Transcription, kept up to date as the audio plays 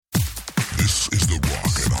This is the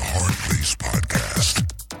Rock and Hard Place podcast.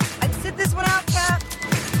 I'd sit this one out, Cap.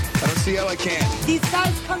 I don't see how I can. These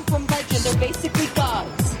guys come from legend. They're basically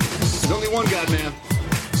gods. There's only one God, man.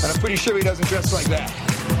 And I'm pretty sure he doesn't dress like that.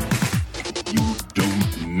 You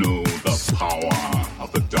don't know the power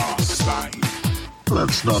of the dark side.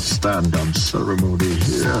 Let's not stand on ceremony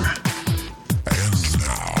here. And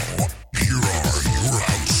now, here are your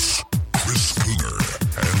hosts, Chris Cooner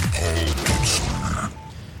and Paul Gibson.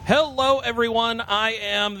 Hello, everyone. I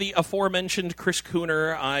am the aforementioned Chris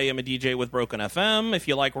Cooner. I am a DJ with Broken FM. If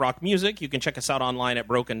you like rock music, you can check us out online at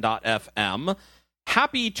broken.fm.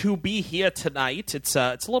 Happy to be here tonight. It's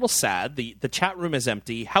a little sad. The chat room is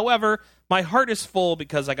empty. However, my heart is full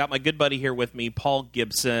because I got my good buddy here with me, Paul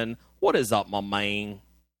Gibson. What is up, my man?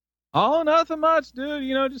 Oh, nothing much, dude.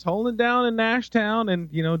 You know, just holding down in Nashtown and,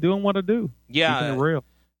 you know, doing what I do. Yeah. Keeping it real.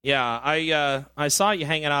 Yeah, I saw you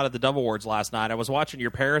hanging out at the Dove Awards last night. I was watching your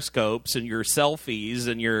periscopes and your selfies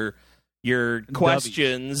and your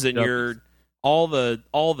questions and your all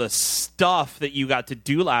the stuff that you got to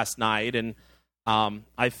do last night, and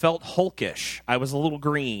I felt hulkish. I was a little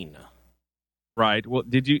green. Right. Well,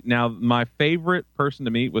 did you? Now, my favorite person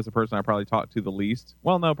to meet was the person I probably talked to the least.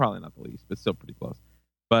 Well, no, probably not the least, but still pretty close.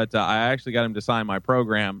 But I actually got him to sign my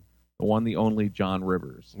program. The one, the only John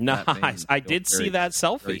Rivers. Nice. I did see that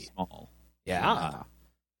selfie. Very small. Yeah.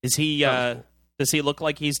 Is he? Does he look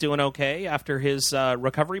like he's doing okay after his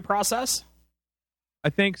recovery process? I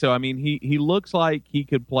think so. I mean, he looks like he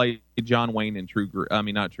could play John Wayne in True Grit. I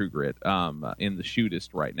mean, not True Grit. In The Shootist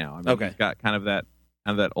right now. I mean, okay. He's got kind of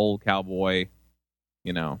that old cowboy,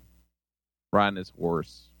 you know, riding his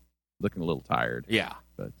horse, looking a little tired. Yeah.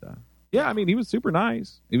 But yeah, I mean, he was super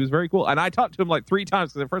nice. He was very cool. And I talked to him like 3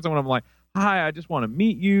 times because at first I'm like, hi, I just want to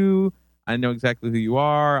meet you. I know exactly who you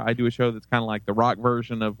are. I do a show that's kind of like the rock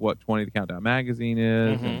version of what 20 The Countdown magazine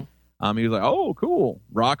is. Mm-hmm. And he was like, oh, cool.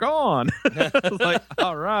 Rock on. I was like,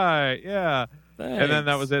 all right. Yeah. Thanks. And then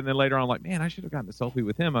that was it. And then later on, I'm like, man, I should have gotten a selfie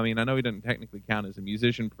with him. I mean, I know he doesn't technically count as a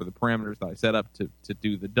musician for the parameters that I set up to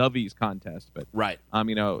do the Dovies contest, but right.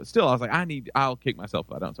 You know, still, I was like, I'll kick myself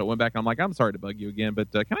if I don't. So I went back and I'm like, I'm sorry to bug you again,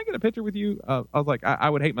 but can I get a picture with you? I was like, I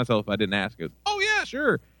would hate myself if I didn't ask. He goes, oh yeah,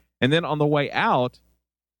 sure. And then on the way out,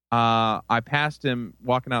 I passed him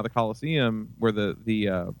walking out of the Coliseum where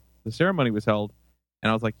the ceremony was held. And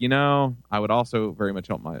I was like, you know, I would also very much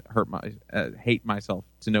hate myself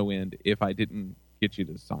to no end if I didn't get you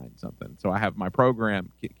to sign something. So I have my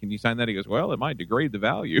program. Can you sign that? He goes, well, it might degrade the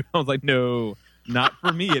value. I was like, no, not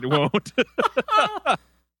for me. It won't.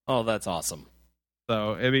 Oh, that's awesome.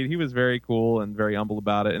 So, I mean, he was very cool and very humble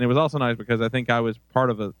about it. And it was also nice because I think I was part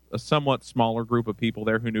of a somewhat smaller group of people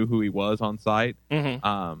there who knew who he was on site.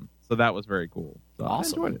 Mm-hmm. So that was very cool. So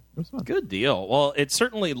awesome. I enjoyed it. It was fun. Good deal. Well, it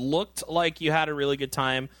certainly looked like you had a really good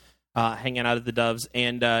time hanging out at the Doves,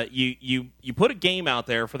 and you put a game out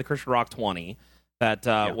there for the Christian Rock 20 that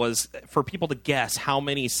was for people to guess how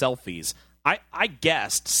many selfies. I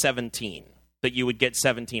guessed 17, that you would get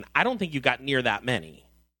 17. I don't think you got near that many.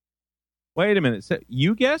 Wait a minute. So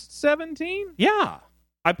you guessed 17? Yeah.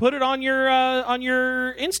 I put it on your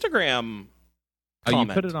Instagram comment.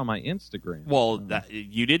 You put it on my Instagram. Well,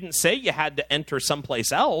 you didn't say you had to enter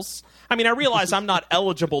someplace else. I mean, I realize I'm not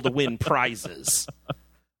eligible to win prizes.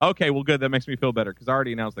 Okay, well, good. That makes me feel better because I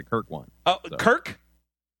already announced that Kirk won. Oh, so. Kirk?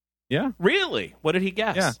 Yeah. Really? What did he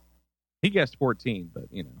guess? Yeah. He guessed 14, but,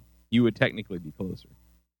 you know, you would technically be closer.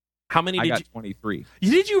 How many did you? I got 23.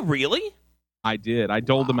 Did you really? I did. I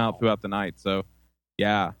doled them out throughout the night, so,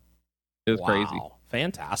 yeah. It was crazy.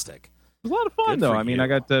 Fantastic. It was a lot of fun, though. I mean, I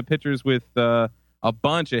got pictures with a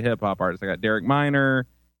bunch of hip-hop artists. I got Derek Minor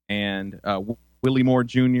and Willie Moore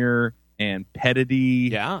Jr. and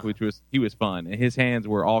Petity, which was fun. And his hands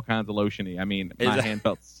were all kinds of lotiony. I mean, my hand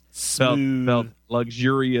felt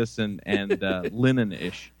luxurious and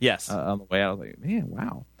linen-ish. Yes. On the way out, I was like, man,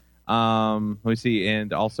 wow. Let me see.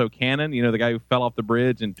 And also Cannon, you know, the guy who fell off the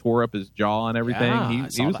bridge and tore up his jaw and everything. Yeah,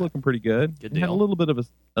 he was looking pretty good. Good He had a deal. little bit of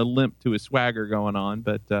a limp to his swagger going on,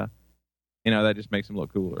 but you know, that just makes him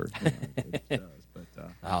look cooler. You know, it does. But,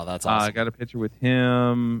 oh, that's awesome. I got a picture with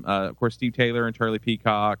him. Of course, Steve Taylor and Charlie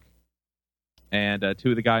Peacock. And 2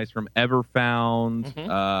 of the guys from Everfound.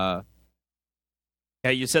 Mm-hmm.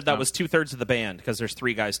 Yeah, you said that was 2/3 of the band because there's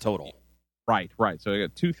 3 guys total. Right. So I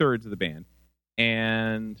got 2/3 of the band.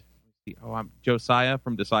 And I'm Josiah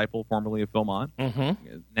from Disciple, formerly of Philmont.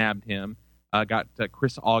 Mm-hmm. Nabbed him. Got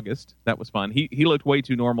Chris August. That was fun. He looked way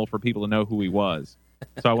too normal for people to know who he was.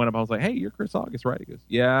 So I went up. I was like, "Hey, you're Chris August, right?" He goes,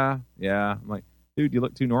 "Yeah." I'm like, "Dude, you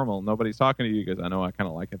look too normal. Nobody's talking to you." He goes, "I know. I kind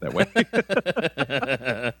of like it that way."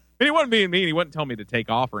 And he wasn't being mean. He wouldn't tell me to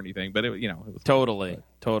take off or anything, but it was Totally.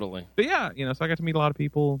 But yeah, so I got to meet a lot of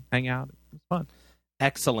people, hang out. It was fun.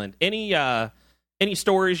 Excellent. Any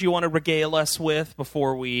stories you want to regale us with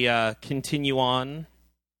before we continue on?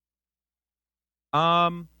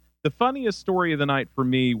 The funniest story of the night for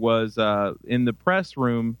me was in the press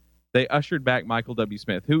room. They ushered back Michael W.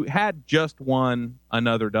 Smith, who had just won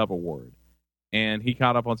another Dove Award. And he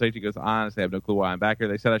caught up on stage. He goes, I honestly have no clue why I'm back here.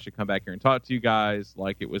 They said I should come back here and talk to you guys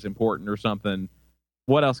like it was important or something.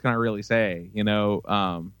 What else can I really say? Been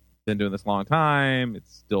doing this a long time.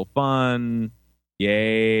 It's still fun.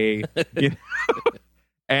 Yay.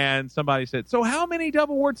 And somebody said, so how many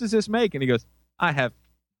Dove Awards does this make? And he goes, I have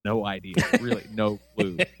no idea. Really, no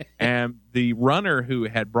clue. And the runner who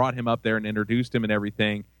had brought him up there and introduced him and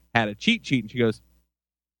everything had a cheat sheet. And she goes,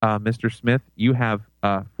 Mr. Smith, you have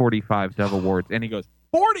 45 Dove Awards. And he goes,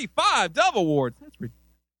 45 Dove Awards? That's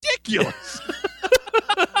ridiculous.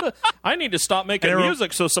 I need to stop making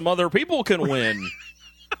music so some other people can win.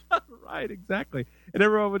 Right, exactly. And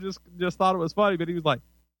everyone would just thought it was funny, but he was like,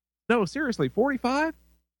 no, seriously, 45?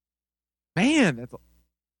 Man,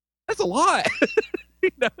 that's a lot.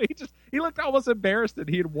 He looked almost embarrassed that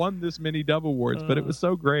he had won this many Dove Awards, but it was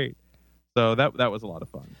so great. So that was a lot of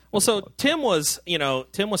fun. Well, so Tim was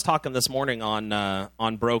talking this morning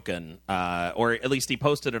on Broken, or at least he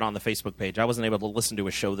posted it on the Facebook page. I wasn't able to listen to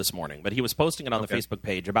his show this morning, but he was posting it on the Facebook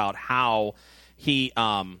page about how he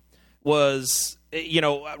was,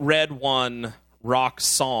 Red won Rock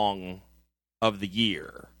Song of the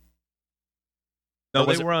Year. No,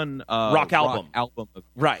 they run Rock Album.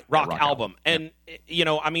 Right, Rock Album. And,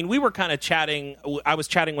 we were kind of chatting. I was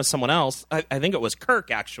chatting with someone else. I think it was Kirk,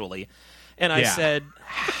 actually. And I said,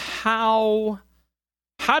 how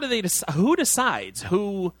do they decide? Who decides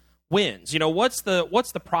who wins? What's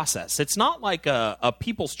the process? It's not like a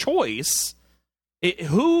people's choice.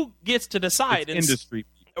 Who gets to decide? It's industry.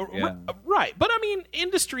 Yeah. Right. But,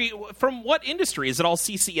 industry, from what industry? Is it all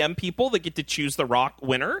CCM people that get to choose the rock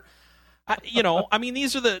winner?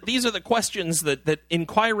 These are the questions that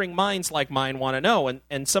inquiring minds like mine want to know.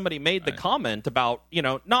 And somebody made the comment about,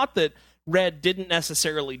 not that Red didn't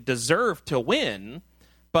necessarily deserve to win,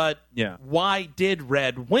 but why did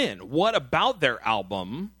Red win? What about their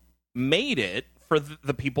album made it for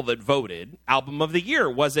the people that voted Album of the Year?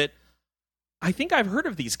 Was it, I think I've heard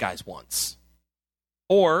of these guys once?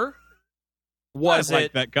 Or was I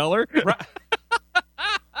like that color? Right,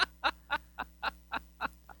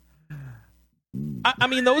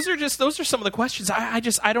 those are some of the questions. I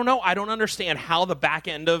don't know. I don't understand how the back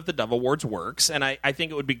end of the Dove Awards works, and I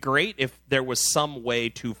think it would be great if there was some way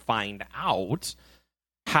to find out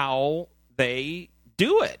how they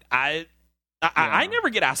do it. I never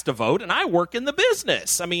get asked to vote, and I work in the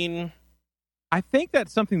business. I think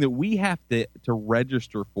that's something that we have to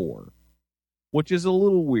register for, which is a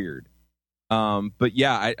little weird. But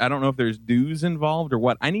yeah, I don't know if there's dues involved or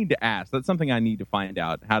what. I need to ask. That's something I need to find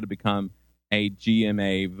out, how to become a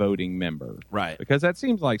GMA voting member. Right. Because that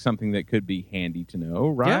seems like something that could be handy to know,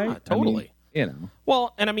 right? Yeah, totally.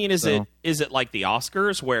 Well, and is it like the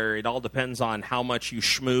Oscars where it all depends on how much you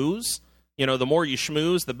schmooze? The more you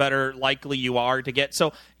schmooze, the better likely you are to get.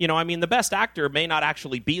 So, the best actor may not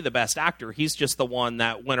actually be the best actor. He's just the one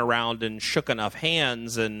that went around and shook enough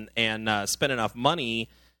hands and spent enough money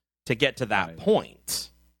to get to that point.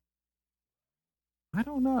 I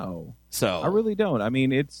don't know. So I really don't.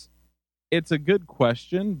 It's a good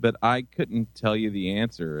question, but I couldn't tell you the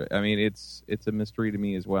answer. It's a mystery to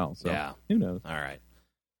me as well. So who knows? All right.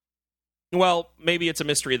 Well, maybe it's a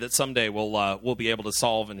mystery that someday we'll be able to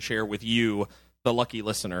solve and share with you, the lucky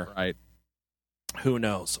listener. Right. Who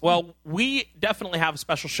knows? Well, we definitely have a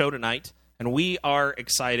special show tonight, and we are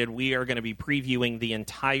excited. We are going to be previewing the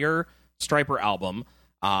entire Stryper album.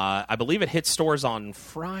 I believe it hits stores on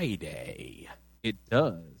Friday. It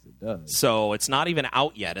does. So it's not even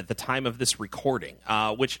out yet at the time of this recording,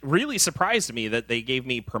 which really surprised me that they gave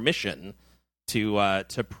me permission to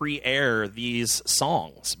pre-air these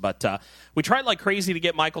songs. But we tried like crazy to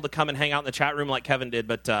get Michael to come and hang out in the chat room like Kevin did,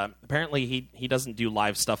 but apparently he doesn't do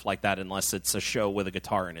live stuff like that unless it's a show with a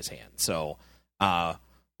guitar in his hand. So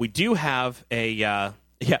we do have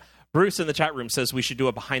Bruce in the chat room says we should do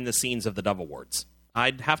a behind the scenes of the Dove Awards.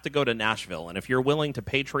 I'd have to go to Nashville, and if you're willing to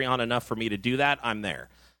Patreon enough for me to do that, I'm there.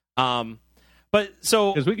 Because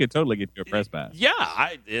we could totally get you a press pass. Yeah,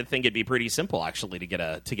 I think it'd be pretty simple actually to get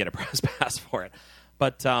a press pass for it.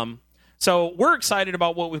 But so we're excited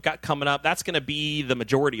about what we've got coming up. That's going to be the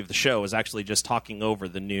majority of the show, is actually just talking over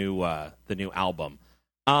the new album.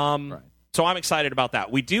 Right. So I'm excited about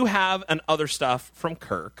that. We do have an other stuff from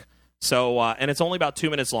Kirk. So and it's only about 2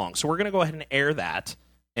 minutes long. So we're going to go ahead and air that.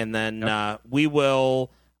 And then we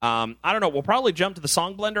will, I don't know, we'll probably jump to the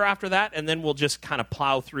Song Blender after that, and then we'll just kind of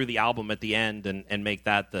plow through the album at the end and make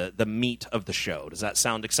that the meat of the show. Does that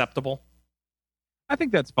sound acceptable? I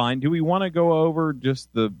think that's fine. Do we want to go over just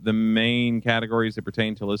the main categories that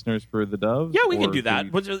pertain to listeners for the Doves? Yeah, we can do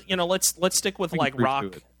that. But let's stick with like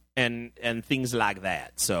rock it. and things like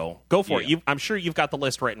that. So go for it. I'm sure you've got the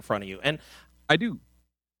list right in front of you. And I do.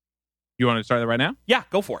 You want to start that right now? Yeah,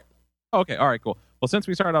 go for it. Okay, all right, cool. Well, since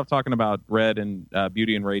we started off talking about Red and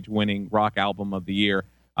Beauty and Rage winning Rock Album of the Year,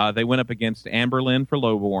 they went up against Amberlynn for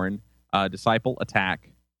Lowborn, Disciple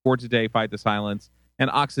Attack, For Today Fight the Silence, and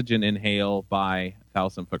Oxygen Inhale by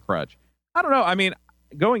Thousand Foot Crutch. I don't know. I mean,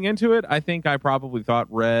 going into it, I think I probably thought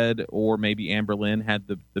Red or maybe Amberlynn had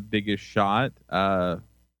the biggest shot.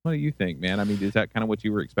 What do you think, man? I mean, is that kind of what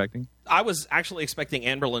you were expecting? I was actually expecting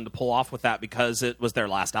Amberlynn to pull off with that because it was their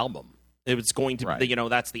last album. It was going to,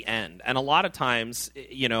 that's the end. And a lot of times,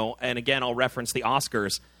 and again, I'll reference the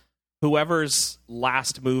Oscars, whoever's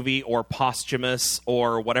last movie or posthumous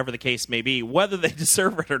or whatever the case may be, whether they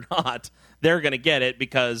deserve it or not, they're going to get it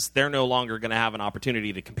because they're no longer going to have an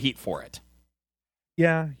opportunity to compete for it.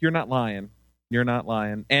 Yeah, you're not lying. You're not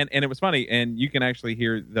lying. And it was funny, and you can actually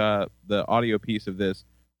hear the audio piece of this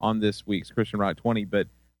on this week's Christian Rock 20, but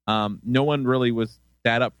no one really was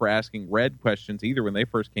that up for asking Red questions either when they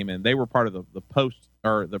first came in. They were part of the post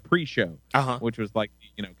or the pre-show, which was like,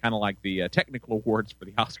 kind of like the technical awards for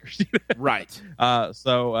the Oscars. Right.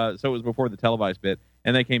 So it was before the televised bit,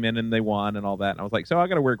 and they came in and they won and all that. And I was like, so I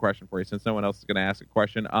got a weird question for you since no one else is going to ask a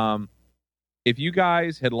question. If you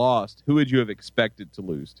guys had lost, who would you have expected to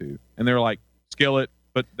lose to? And they were like, Skillet,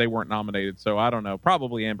 but they weren't nominated. So I don't know.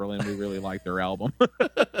 Probably Amberlynn. We really like their album.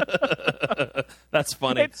 That's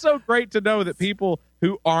funny. It's so great to know that people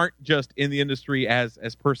who aren't just in the industry as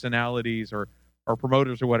personalities or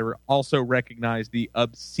promoters or whatever also recognize the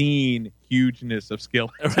obscene hugeness of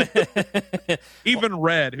Skillet. Even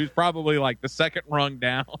Red, who's probably like the second rung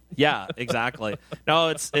down. Yeah, exactly. No,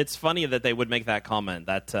 it's funny that they would make that comment.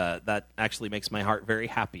 That actually makes my heart very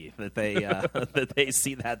happy that they that they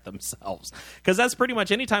see that themselves. Because that's pretty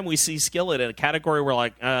much anytime we see Skillet in a category, we're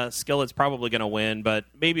like, Skillet's probably going to win, but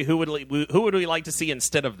maybe who would we like to see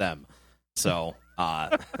instead of them? So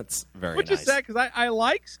that's very Which nice. Is sad because I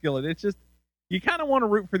like Skillet. It's just you kind of want to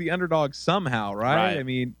root for the underdog somehow, right? I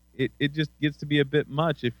mean, it just gets to be a bit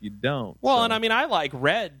much if you don't. Well, so. And I mean, I like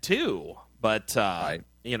Red too, but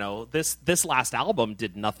this last album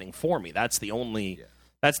did nothing for me. That's the only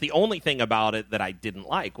thing about it that I didn't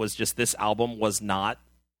like was just this album was not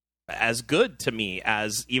as good to me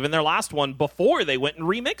as even their last one before they went and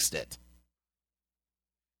remixed it.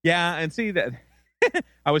 Yeah, and see that.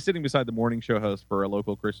 I was sitting beside the morning show host for a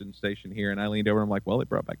local Christian station here, and I leaned over and I'm like, well, they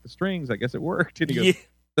brought back the strings. I guess it worked. And he goes,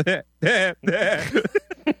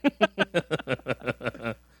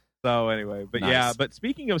 So anyway, but nice. Yeah, but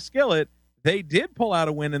speaking of Skillet, they did pull out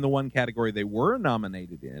a win in the one category they were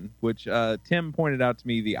nominated in, which Tim pointed out to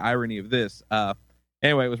me the irony of this.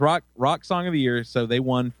 Anyway, it was rock Song of the Year, so they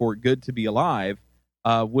won for Good to Be Alive,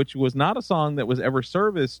 which was not a song that was ever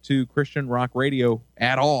serviced to Christian rock radio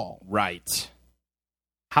at all. Right.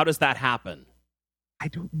 How does that happen? I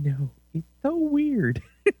don't know. It's so weird.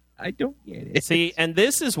 I don't get it. See, and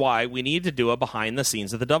this is why we need to do a behind the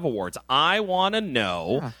scenes of the Dove Awards. I want to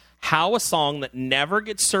know how a song that never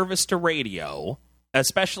gets serviced to radio,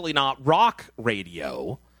 especially not rock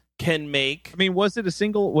radio, can make... I mean, was it a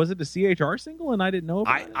single? Was it a CHR single and I didn't know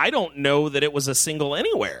about it? I don't know that it was a single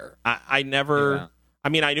anywhere. I never... Yeah. I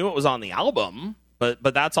mean, I knew it was on the album, but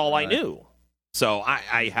that's all I knew. So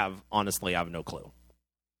I have no clue.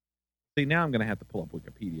 See, now I'm going to have to pull up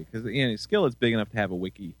Wikipedia because Skillet's big enough to have a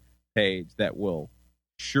wiki page that will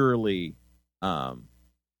surely have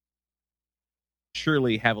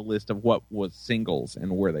a list of what was singles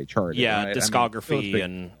and where they charted. Yeah, right? discography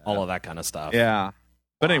and all of that kind of stuff. Yeah.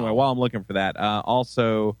 But anyway, while I'm looking for that,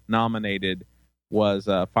 also nominated was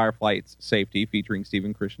Fireflight's Safety featuring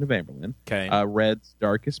Stephen Christian of Amberlynn. Okay. Red's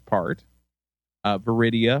Darkest Part,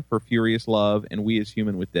 Viridia for Furious Love, and We As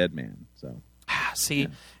Human with Dead Man. So. See,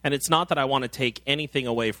 and it's not that I want to take anything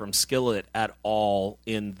away from Skillet at all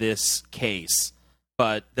in this case,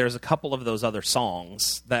 but there's a couple of those other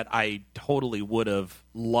songs that I totally would have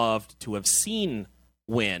loved to have seen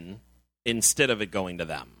win instead of it going to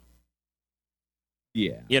them.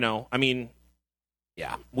 Yeah. I mean,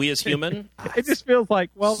 yeah, We As Human. It just feels like,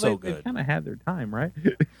 well, so they kind of had their time, right?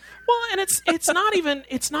 Well, and it's not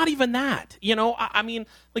even that. I mean,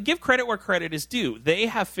 like, give credit where credit is due. They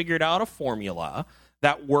have figured out a formula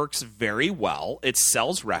that works very well. It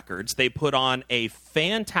sells records. They put on a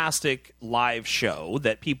fantastic live show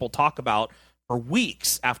that people talk about for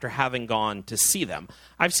weeks after having gone to see them.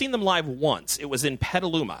 I've seen them live once. It was in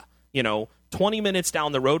Petaluma, 20 minutes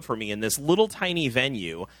down the road from me in this little tiny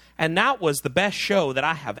venue, and that was the best show that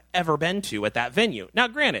I have ever been to at that venue. Now,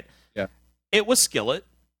 granted, it was Skillet.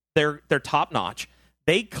 They're top notch.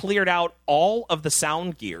 They cleared out all of the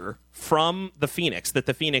sound gear from the Phoenix that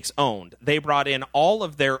the Phoenix owned. They brought in all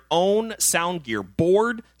of their own sound gear,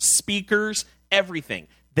 board, speakers, everything.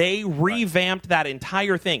 They revamped that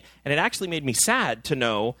entire thing. And it actually made me sad to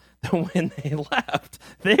know that when they left,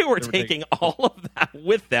 they were taking all of that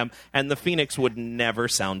with them, and the Phoenix would never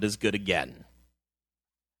sound as good again.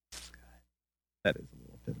 That is a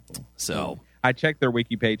little pitiful. So I checked their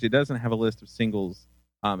wiki page. It doesn't have a list of singles.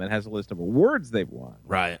 It has a list of awards they've won.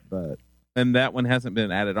 Right. And that one hasn't been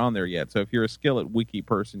added on there yet. So if you're a Skillet wiki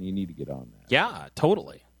person, you need to get on that. Yeah,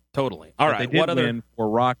 totally. All right. They did win for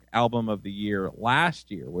Rock Album of the Year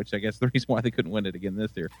last year, which I guess the reason why they couldn't win it again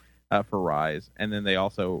this year for Rise. And then they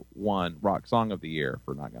also won Rock Song of the Year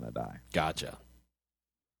for Not Gonna Die. Gotcha.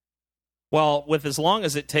 Well, with as long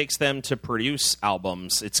as it takes them to produce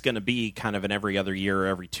albums, it's going to be kind of an every other year,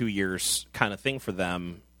 every 2 years kind of thing for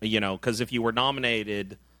them. Because if you were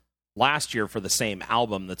nominated last year for the same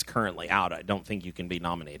album that's currently out, I don't think you can be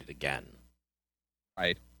nominated again.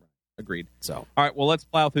 Right. Agreed. So, all right, well, let's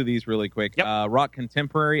plow through these really quick. Yep. Rock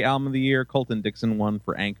Contemporary Album of the Year, Colton Dixon won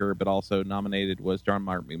for Anchor, but also nominated was John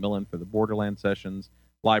Mark McMillan for the Borderland Sessions,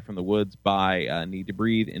 Live from the Woods by Need to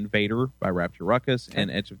Breathe, Invader by Rapture Ruckus, and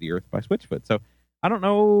Edge of the Earth by Switchfoot. So, I don't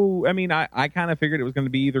know. I mean, I kind of figured it was going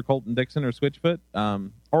to be either Colton Dixon or Switchfoot,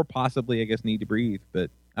 or possibly, I guess, Need to Breathe, but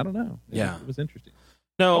I don't know. It was interesting.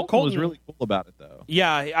 No, Colton was really cool about it, though.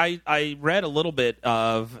 Yeah, I read a little bit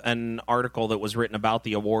of an article that was written about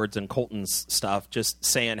the awards and Colton's stuff, just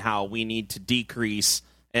saying how we need to decrease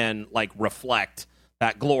and reflect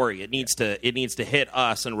that glory. It needs to hit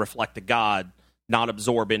us and reflect the God, not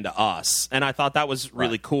absorb into us. And I thought that was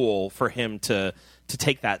really cool for him to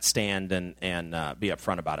take that stand and be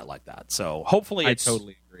upfront about it like that. So hopefully I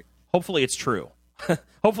totally agree. Hopefully it's true.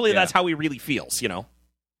 Hopefully that's how he really feels,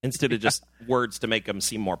 instead of just words to make him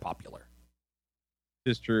seem more popular.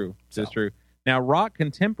 It's true. It's true. Now, Rock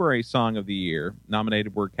Contemporary Song of the Year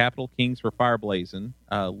nominated were Capital Kings for Fire Blazin',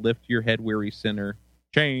 Lift Your Head Weary Sinner,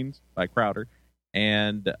 Chains by Crowder,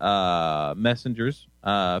 and Messengers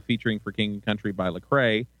featuring For King and Country by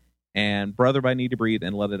Lecrae, and Brother by Need to Breathe,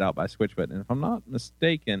 and Let It Out by Switchfoot. And if I'm not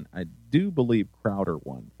mistaken, I do believe Crowder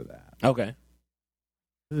won for that. Okay.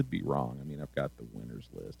 Could be wrong. I mean, I've got the winners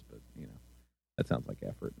list, but that sounds like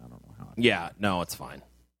effort. I don't know how. No, it's fine.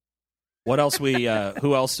 What else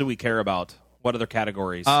who else do we care about? What other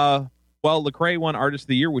categories? Well, Lecrae won Artist of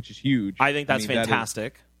the Year, which is huge. I think that's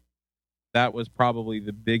fantastic. That was probably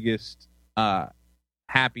the biggest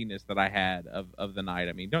happiness that I had of the night.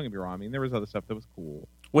 I mean, don't get me wrong. I mean, there was other stuff that was cool.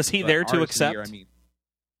 Was he there to accept?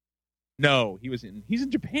 No, he's in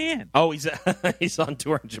Japan. Oh, he's on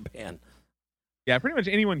tour in Japan. Yeah, pretty much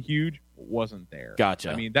anyone huge wasn't there.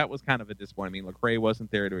 Gotcha. I mean, that was kind of a disappointment. I mean, Lecrae wasn't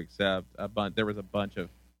there to accept. There was a bunch of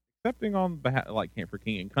accepting on behalf, For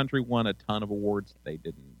King and Country won a ton of awards. They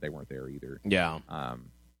weren't there either. Yeah.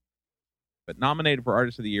 But nominated for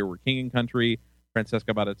Artist of the Year were King and Country,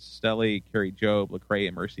 Francesca Battistelli, Carrie Job, Lecrae,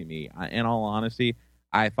 and Mercy Me. In all honesty,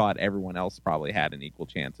 I thought everyone else probably had an equal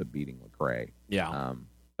chance of beating Lecrae. Yeah.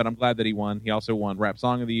 But I'm glad that he won. He also won Rap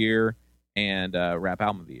Song of the Year and Rap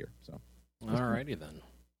Album of the Year. So. Alrighty then.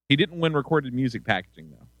 He didn't win recorded music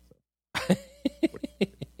packaging though. So.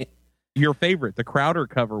 Your favorite, the Crowder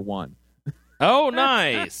cover, won. Oh,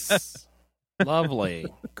 nice, lovely,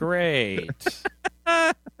 great,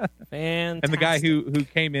 fantastic. And the guy who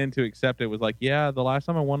came in to accept it was like, "Yeah, the last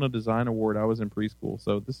time I won a design award, I was in preschool,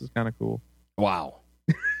 so this is kind of cool." Wow,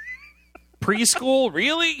 preschool,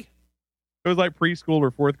 really? It was like preschool or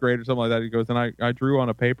fourth grade or something like that. He goes, and I drew on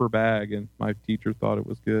a paper bag, and my teacher thought it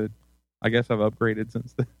was good. I guess I've upgraded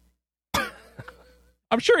since then.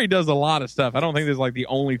 I'm sure he does a lot of stuff. I don't think this is the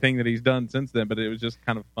only thing that he's done since then, but it was just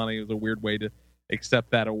kind of funny. It was a weird way to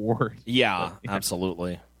accept that award. Yeah,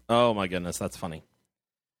 absolutely. Oh my goodness, that's funny.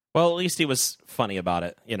 Well, at least he was funny about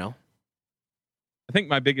it, I think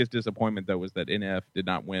my biggest disappointment though was that NF did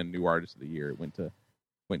not win New Artist of the Year. It went to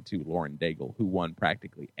Lauren Daigle, who won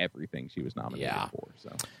practically everything she was nominated for.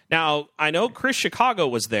 So now I know Chris Chicago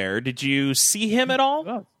was there. Did you see him at all?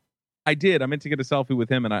 Oh. I did. I meant to get a selfie with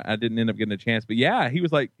him, and I didn't end up getting a chance. But yeah, he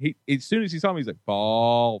was like, as soon as he saw me, he's like,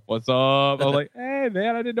 "Paul, what's up?" I was like, "Hey,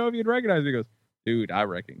 man, I didn't know if you'd recognize me." He goes, "Dude, I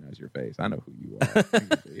recognize your face. I know who you are.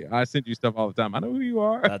 Yeah, I send you stuff all the time. I know who you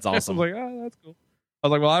are." That's awesome. I was like, "Oh, that's cool." I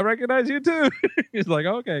was like, "Well, I recognize you too." He's like,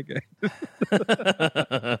 "Okay."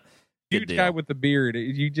 Huge deal. guy with the beard.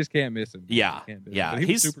 You just can't miss him. Yeah, You can't miss him. yeah. But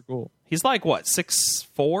he was super cool. He's like, what,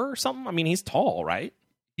 6'4" or something? I mean, he's tall, right?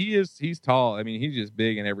 He's tall. I mean, he's just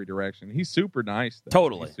big in every direction. He's super nice, though.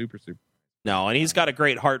 Totally. He's super. No, and he's got a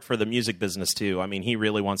great heart for the music business, too. I mean, he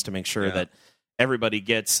really wants to make sure that everybody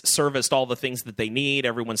gets serviced all the things that they need.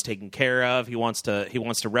 Everyone's taken care of. He wants to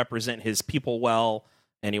represent his people well,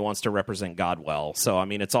 and he wants to represent God well. So, I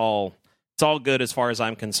mean, it's all good as far as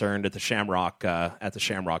I'm concerned at the Shamrock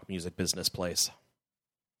Music Business Place.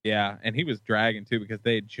 Yeah, and he was dragging too because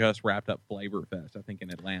they had just wrapped up Flavor Fest, I think, in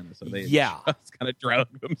Atlanta. So they had just kind of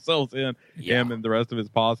dragged themselves in. Yeah. Him and the rest of his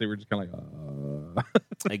posse were just kind of like,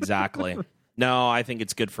 Exactly. No, I think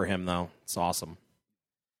it's good for him though. It's awesome.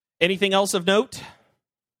 Anything else of note?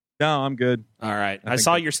 No, I'm good. All right. I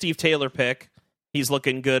saw your Steve Taylor pick. He's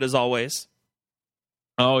looking good as always.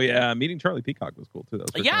 Oh yeah, meeting Charlie Peacock was cool too. That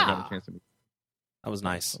was the first time I got a chance to meet. That was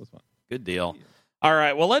nice. That was fun. Good deal. Yeah. All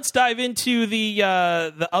right, well, let's dive into the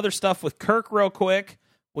other stuff with Kirk real quick.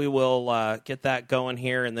 We will get that going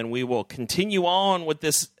here, and then we will continue on with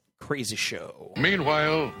this crazy show.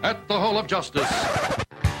 Meanwhile, at the Hall of Justice.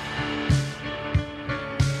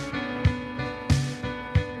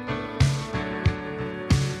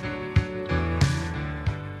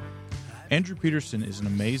 Andrew Peterson is an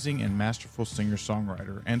amazing and masterful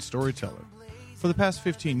singer-songwriter and storyteller. For the past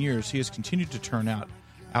 15 years, he has continued to turn out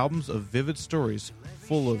albums of vivid stories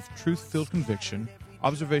full of truth-filled conviction,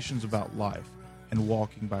 observations about life, and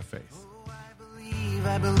walking by faith.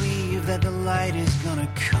 I believe that the light is gonna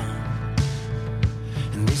come.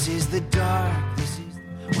 And this is the dark,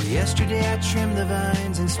 well, yesterday I trimmed the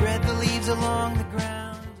vines and spread the leaves along the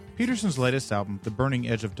ground. Peterson's latest album, The Burning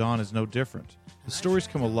Edge of Dawn, is no different. The stories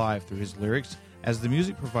come alive through his lyrics as the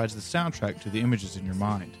music provides the soundtrack to the images in your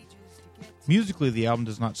mind. Musically, the album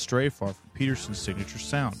does not stray far from Peterson's signature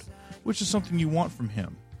sound, which is something you want from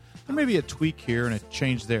him. There may be a tweak here and a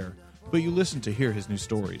change there, but you listen to hear his new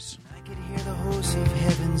stories. I could hear the hosts of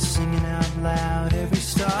heaven singing out loud. Every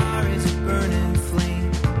star is a burning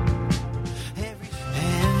flame.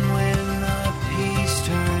 And when the peace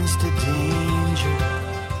turns to danger.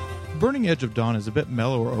 Burning Edge of Dawn is a bit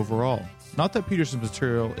mellower overall. Not that Peterson's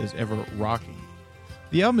material is ever rocking.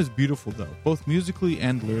 The album is beautiful, though, both musically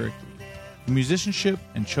and lyrically. The musicianship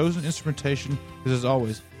and chosen instrumentation is, as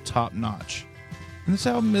always, top-notch. And this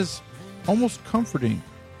album is almost comforting,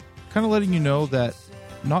 kind of letting you know that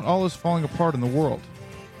not all is falling apart in the world.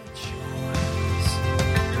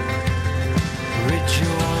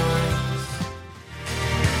 Rejoice.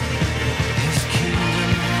 His kingdom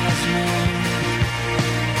has no.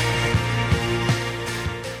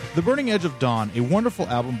 The Burning Edge of Dawn, a wonderful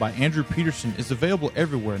album by Andrew Peterson, is available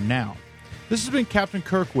everywhere now. This has been Captain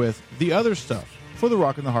Kirk with The Other Stuff for the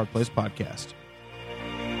Rock and the Hard Place podcast.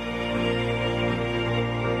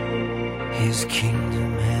 His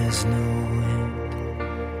kingdom has no end.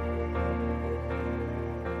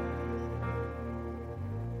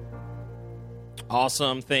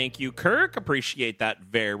 Awesome. Thank you, Kirk. Appreciate that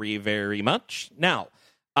very, very much. Now,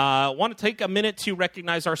 want to take a minute to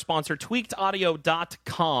recognize our sponsor,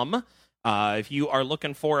 tweakedaudio.com. If you are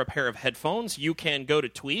looking for a pair of headphones, you can go to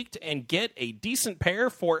Tweaked and get a decent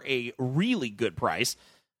pair for a really good price,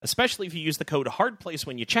 especially if you use the code HARDPLACE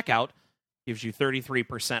when you check out. Gives you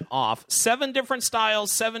 33% off. 7 different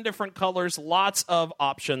styles, 7 different colors, lots of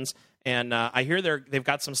options. And I hear they've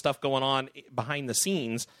got some stuff going on behind the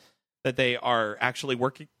scenes that they are actually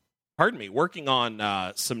working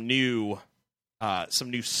on some new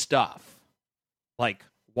stuff, like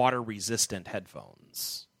water-resistant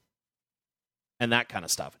headphones and that kind of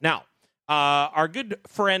stuff. Now, our good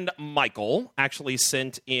friend Michael actually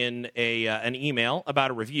sent in an email about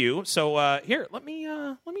a review. So here, let me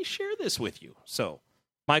share this with you. So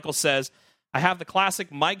Michael says, I have the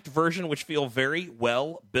classic mic'd version, which feel very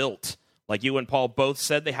well built. Like you and Paul both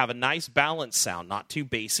said, they have a nice balanced sound, not too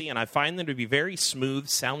bassy, and I find them to be very smooth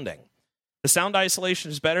sounding. The sound isolation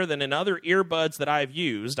is better than in other earbuds that I've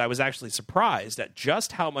used. I was actually surprised at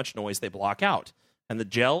just how much noise they block out, and the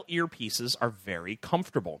gel earpieces are very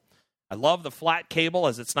comfortable. I love the flat cable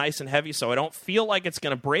as it's nice and heavy, so I don't feel like it's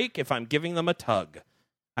going to break if I'm giving them a tug.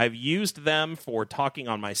 I've used them for talking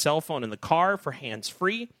on my cell phone in the car for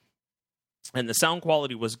hands-free, and the sound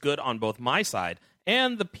quality was good on both my side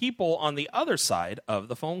and the people on the other side of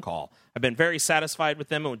the phone call. I've been very satisfied with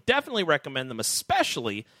them and would definitely recommend them,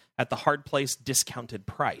 especially at the Hard Place discounted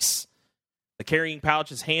price. The carrying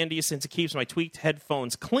pouch is handy since it keeps my tweaked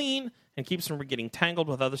headphones clean and keeps them from getting tangled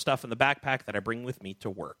with other stuff in the backpack that I bring with me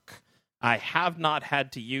to work. I have not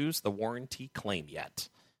had to use the warranty claim yet.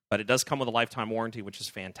 but it does come with a lifetime warranty, which is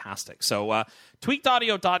fantastic. So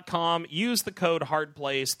tweakedaudio.com, use the code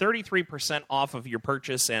HARDPLAYS, 33% off of your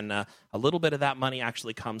purchase, and a little bit of that money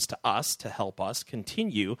actually comes to us to help us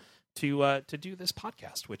continue to do this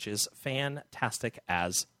podcast, which is fantastic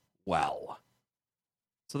as well.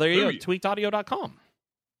 So there you go, tweakedaudio.com.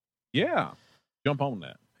 Yeah, jump on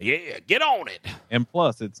that. Yeah, get on it. And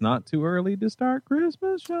plus, it's not too early to start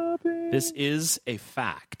Christmas shopping. This is a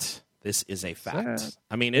fact. Sad.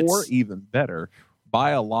 I mean, it's... Or even better, buy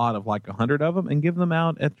a lot of like 100 of them and give them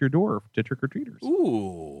out at your door to trick-or-treaters.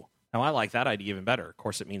 Ooh. Now, I like that idea even better. Of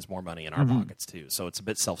course, it means more money in our pockets, too. So it's a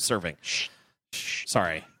bit self-serving. Shh.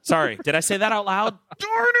 Sorry. Did I say that out loud?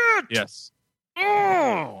 Darn it! Yes.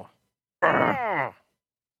 Oh.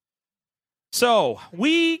 So,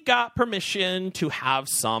 we got permission to have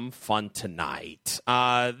some fun tonight.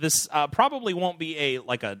 This probably won't be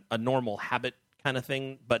a normal habit kind of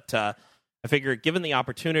thing, but I figure given the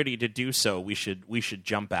opportunity to do so, we should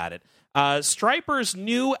jump at it. Stryper's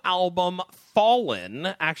new album,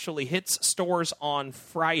 Fallen, actually hits stores on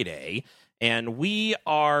Friday, and we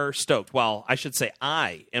are stoked. Well, I should say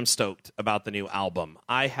I am stoked about the new album.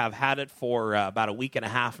 I have had it for about a week and a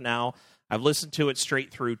half now. I've listened to it straight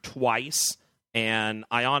through twice, and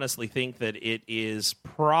I honestly think that it is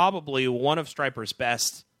probably one of Stryper's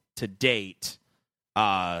best to date,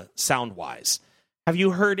 sound-wise. Have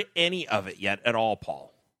you heard any of it yet at all,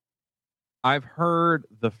 Paul? I've heard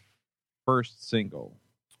the first single.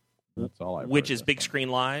 That's all I've heard. Which is Big Screen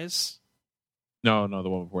Lies? No, the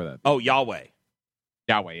one before that. Oh, Yahweh.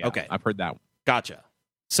 Yahweh, yeah. Okay. I've heard that one. Gotcha.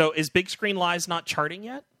 So is Big Screen Lies not charting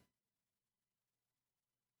yet?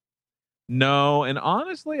 No, and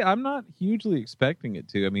honestly, I'm not hugely expecting it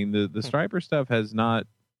to. I mean, the Stryper stuff has not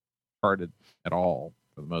charted at all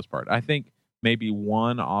for the most part. I think maybe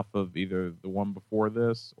one off of either the one before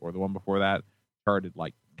this or the one before that charted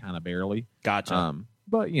like kind of barely. Gotcha.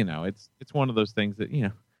 But you know, it's one of those things that, you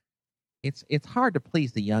know, it's hard to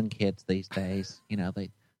please the young kids these days. You know,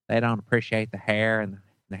 they don't appreciate the hair and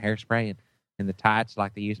the hairspray and the tights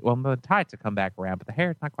like they used. Well, the tights have come back around, but the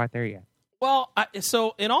hair's not quite there yet. Well,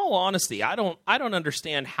 so in all honesty, I don't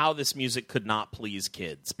understand how this music could not please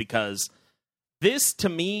kids, because this to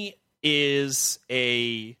me is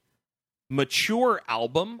a mature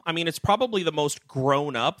album. I mean, it's probably the most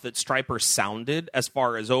grown up that Stryper sounded as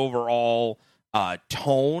far as overall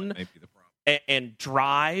tone and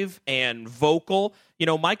drive and vocal. You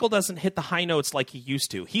know, Michael doesn't hit the high notes like he used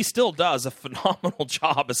to. He still does a phenomenal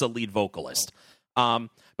job as a lead vocalist.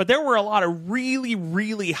 But there were a lot of really,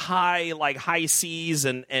 really high, like high C's,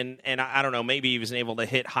 and I don't know, maybe he was able to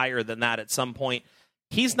hit higher than that at some point.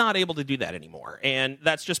 He's not able to do that anymore, and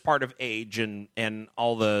that's just part of age and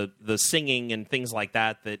all the singing and things like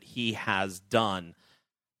that he has done.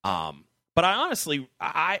 But I honestly,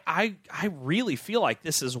 I really feel like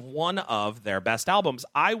this is one of their best albums.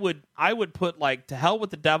 I would put like To Hell with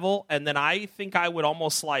the Devil, and then I think I would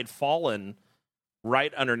almost slide Fallen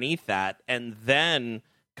right underneath that, and then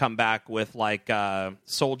come back with like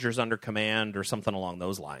Soldiers Under Command or something along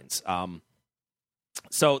those lines.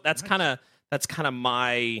 So that's kind of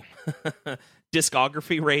my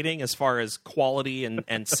discography rating as far as quality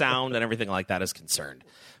and sound and everything like that is concerned.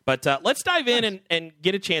 But let's dive in and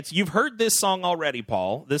get a chance. You've heard this song already,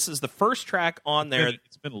 Paul. This is the first track on there.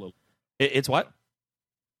 It's been a little. It's what?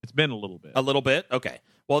 It's been a little bit. A little bit? Okay.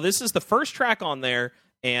 Well, this is the first track on there,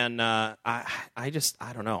 and I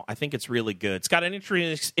don't know. I think it's really good. It's got an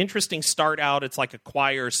interesting start out. It's like a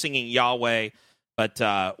choir singing Yahweh, but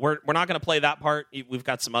we're not going to play that part. We've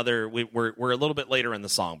got some other. We're a little bit later in the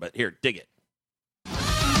song, but here, dig it.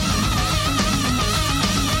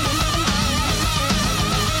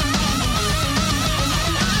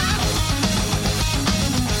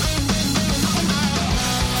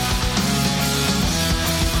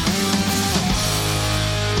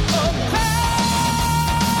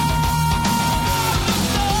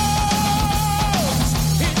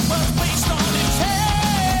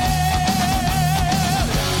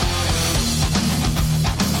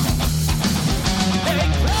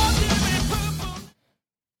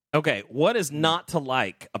 Okay, what is not to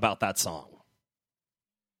like about that song?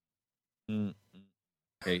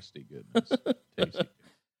 Tasty goodness. Tasty.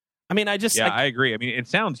 I mean, I agree. I mean, it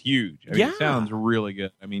sounds huge. I mean, Yeah. It sounds really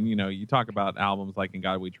good. I mean, you know, you talk about albums like In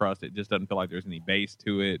God We Trust, it just doesn't feel like there's any bass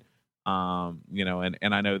to it. You know,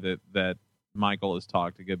 and I know that Michael has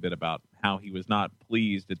talked a good bit about how he was not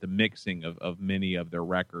pleased at the mixing of many of their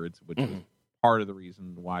records, which was part of the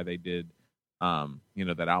reason why they did, you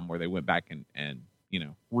know, that album where they went back and you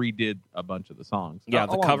know, redid a bunch of the songs. Yeah,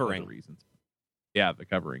 the along with covering. other reasons. Yeah, the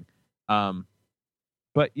covering.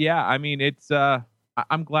 But yeah, I mean, it's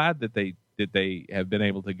I'm glad that they have been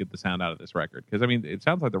able to get the sound out of this record, because I mean, it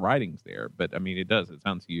sounds like the writing's there, but I mean, it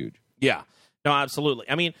sounds huge. Yeah. No, absolutely.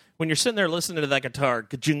 I mean, when you're sitting there listening to that guitar,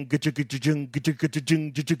 I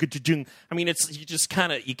mean, it's you just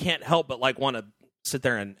kind of, you can't help but like want to sit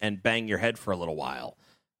there and bang your head for a little while.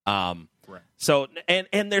 Right. So,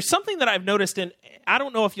 and there's something that I've noticed, and I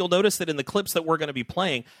don't know if you'll notice it in the clips that we're going to be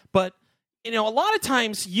playing, but you know, a lot of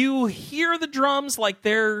times you hear the drums like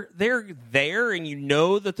they're there, and you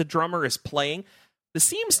know that the drummer is playing. It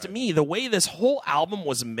seems to me the way this whole album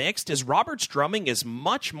was mixed is Robert's drumming is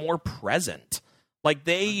much more present. Like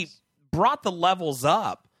they brought the levels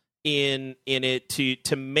up in it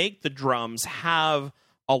to make the drums have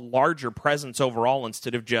a larger presence overall,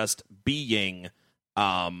 instead of just being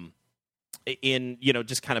in, you know,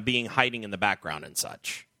 just kind of being hiding in the background and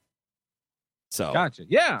such. So gotcha.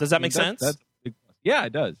 Yeah. Does that make sense? Yeah,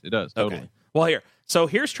 it does. It does. Totally. Okay. Well,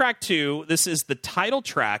 here's track 2. This is the title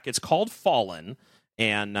track. It's called Fallen.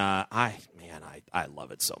 And I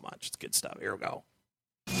love it so much. It's good stuff. Here we go.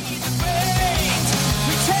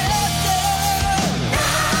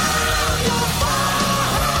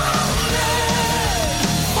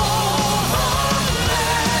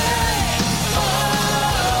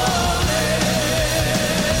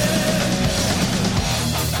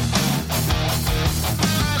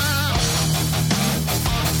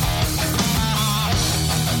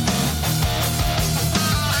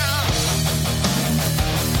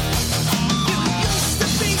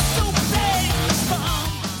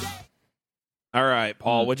 All right,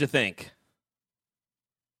 Paul, what'd you think?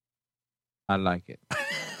 I like it.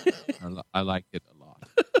 I like it a lot.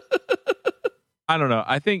 I don't know.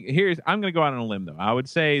 I think I'm going to go out on a limb, though. I would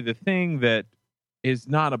say the thing that is this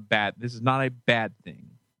is not a bad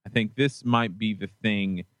thing. I think this might be the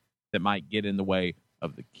thing that might get in the way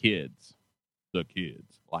of the kids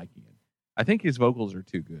liking it. I think his vocals are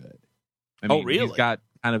too good. I mean, really? He's got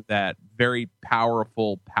kind of that very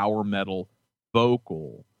powerful power metal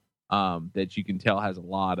vocal that you can tell has a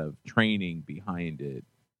lot of training behind it.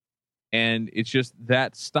 And it's just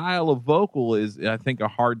that style of vocal is, I think, a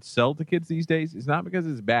hard sell to kids these days. It's not because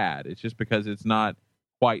it's bad. It's just because it's not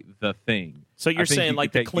quite the thing. So you're saying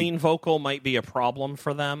like the clean vocal might be a problem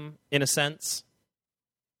for them in a sense?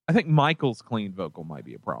 I think Michael's clean vocal might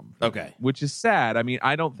be a problem for them, which is sad. I mean,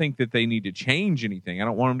 I don't think that they need to change anything. I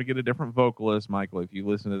don't want them to get a different vocalist. Michael, if you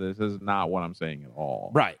listen to this is not what I'm saying at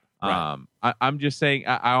all. Right. I'm just saying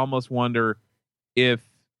I almost wonder if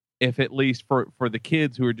at least for the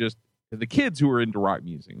kids who are into rock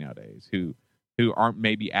music nowadays, who aren't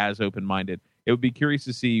maybe as open-minded, it would be curious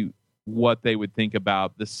to see what they would think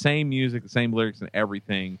about the same music, the same lyrics and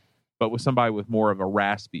everything, but with somebody with more of a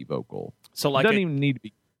raspy vocal. So like it doesn't even need to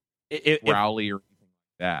be growly or anything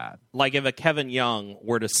like that. Like if a Kevin Young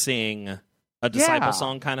were to sing a Disciple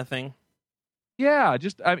song kind of thing? Yeah,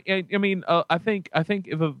 just I mean, I think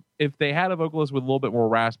if they had a vocalist with a little bit more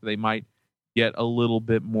rasp, they might get a little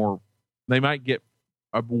bit more. They might get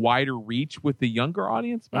a wider reach with the younger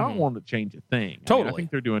audience. But I don't want them to change a thing. Totally, I think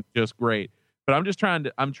they're doing just great. But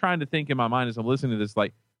I'm trying to think in my mind as I'm listening to this,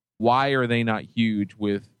 like, why are they not huge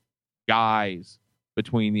with guys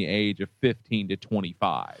between the age of 15 to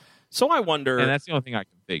 25? So I wonder, and that's the only thing I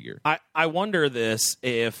can figure. I wonder this: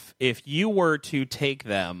 if you were to take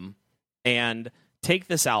them and take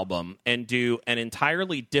this album and do an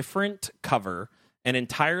entirely different cover and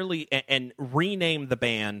rename the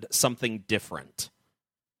band something different,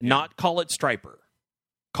 not call it Stryper,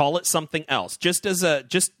 call it something else, just as a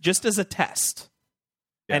test,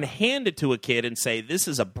 and hand it to a kid and say, this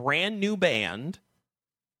is a brand new band.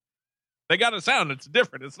 They got a sound. It's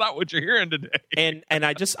different. It's not what you're hearing today. And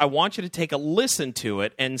I want you to take a listen to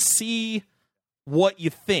it and see what you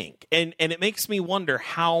think. And it makes me wonder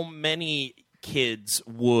how many kids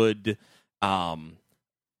would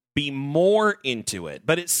be more into it.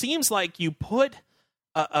 But it seems like you put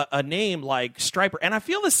a name like Stryper, and I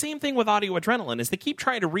feel the same thing with Audio Adrenaline, is they keep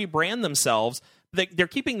trying to rebrand themselves. They're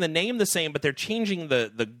keeping the name the same, but they're changing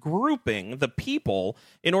the grouping, the people,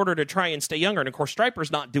 in order to try and stay younger. And of course,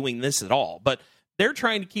 Stryper's not doing this at all, but they're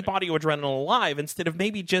trying to keep Audio Adrenaline alive instead of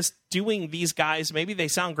maybe just doing these guys. Maybe they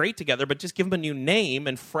sound great together, but just give them a new name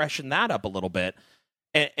and freshen that up a little bit.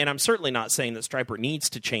 And I'm certainly not saying that Stryper needs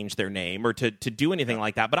to change their name or to do anything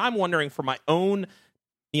like that. But I'm wondering, for my own,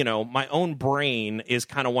 my own brain is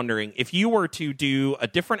kind of wondering, if you were to do a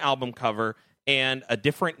different album cover and a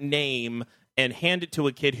different name and hand it to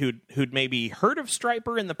a kid who'd maybe heard of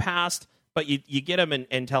Stryper in the past, but you get him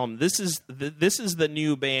and tell him this is the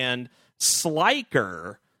new band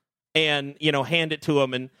Slyker, and hand it to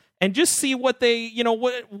him, and just see what they,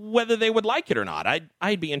 whether they would like it or not.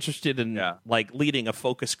 I'd be interested in like leading a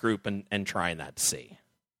focus group and trying that to see.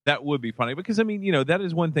 That would be funny because, I mean, that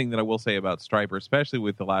is one thing that I will say about Stryper, especially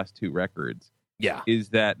with the last two records. Yeah. Is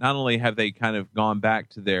that not only have they kind of gone back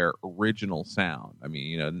to their original sound, I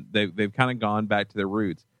mean, they've kind of gone back to their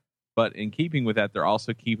roots, but in keeping with that, they're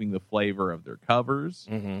also keeping the flavor of their covers,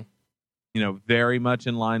 very much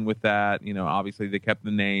in line with that. Obviously they kept the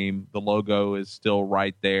name, the logo is still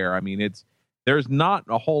right there. I mean, there's not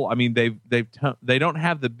a whole, I mean, they don't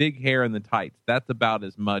have the big hair and the tights. That's about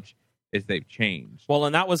as much as they've changed. Well,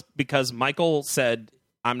 and that was because Michael said,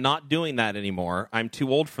 I'm not doing that anymore. I'm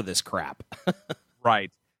too old for this crap.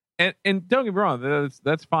 Right. And don't get me wrong,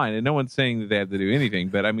 that's fine. And no one's saying that they have to do anything.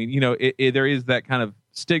 But I mean, there is that kind of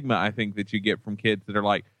stigma, I think, that you get from kids that are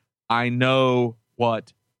like, I know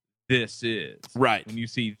what this is. Right. When you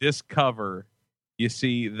see this cover, you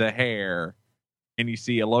see the hair, and you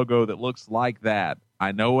see a logo that looks like that.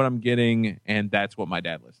 I know what I'm getting, and that's what my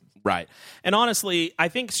dad listens to. Right. And honestly, I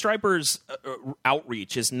think Stryper's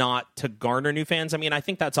outreach is not to garner new fans. I mean, I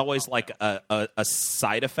think that's always like a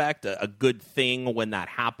side effect, a good thing when that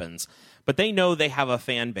happens. But they know they have a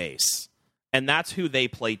fan base, and that's who they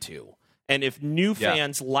play to. And if new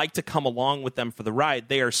fans like to come along with them for the ride,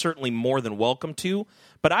 they are certainly more than welcome to.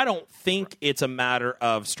 But I don't think it's a matter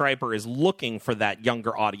of Stryper is looking for that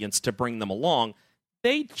younger audience to bring them along.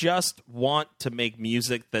 They just want to make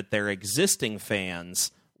music that their existing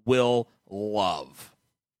fans will love.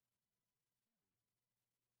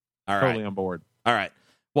 All right. Totally on board. All right.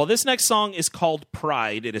 Well, this next song is called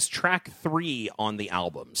Pride. It is track 3 on the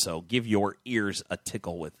album, so give your ears a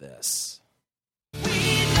tickle with this.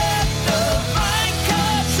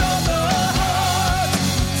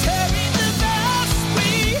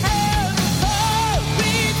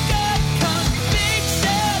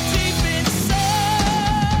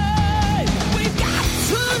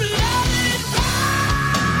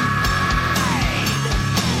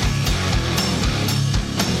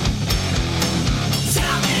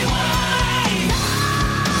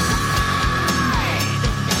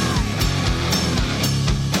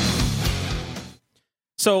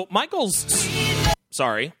 So Michael's,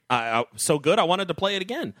 sorry, so good. I wanted to play it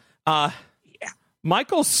again.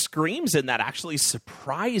 Michael's screams in that actually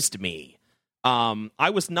surprised me.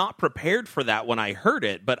 I was not prepared for that when I heard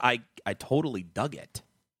it, but I totally dug it.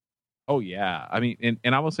 Oh yeah, I mean,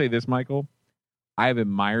 and I will say this, Michael, I have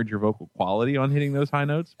admired your vocal quality on hitting those high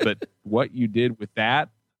notes, but what you did with that,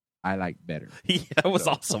 I like better. Yeah, that was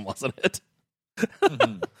awesome, wasn't it?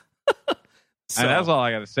 So, and that's all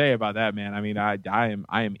I got to say about that, man. I mean, I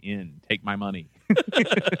am in. Take my money.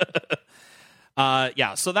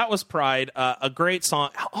 So that was Pride, a great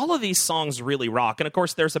song. All of these songs really rock. And, of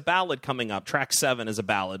course, there's a ballad coming up. Track 7 is a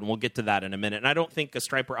ballad, and we'll get to that in a minute. And I don't think a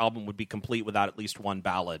Stryper album would be complete without at least one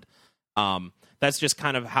ballad. That's just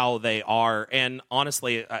kind of how they are. And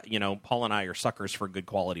honestly, Paul and I are suckers for good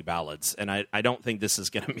quality ballads. And I don't think this is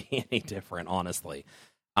going to be any different, honestly.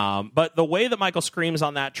 But the way that Michael screams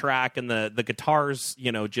on that track and the guitars,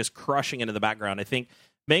 just crushing into the background, I think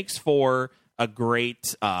makes for a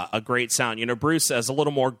great sound. Bruce says a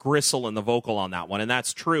little more gristle in the vocal on that one, and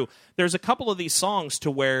that's true. There's a couple of these songs to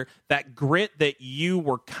where that grit that you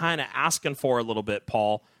were kind of asking for a little bit,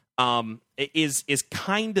 Paul, is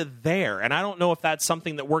kind of there. And I don't know if that's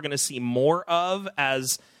something that we're going to see more of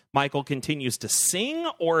as Michael continues to sing,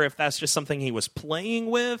 or if that's just something he was playing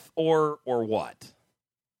with, or what.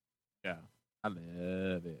 Yeah, I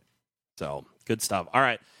love it. So, good stuff. All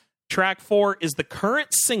right. Track 4 is the current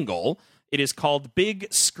single. It is called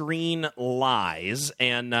Big Screen Lies,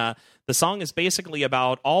 and the song is basically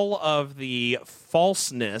about all of the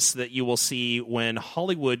falseness that you will see when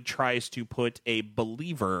Hollywood tries to put a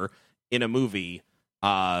believer in a movie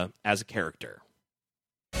as a character.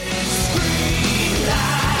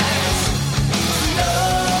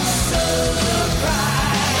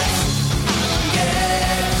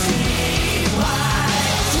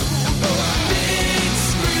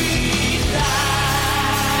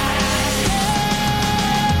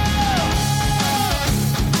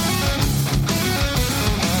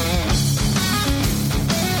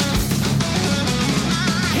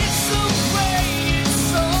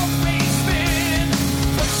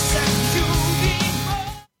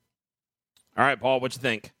 All right, Paul, what you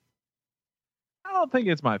think? I don't think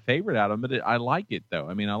it's my favorite album, but I like it, though.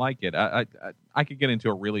 I mean, I like it. I could get into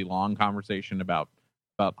a really long conversation about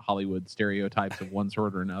Hollywood stereotypes of one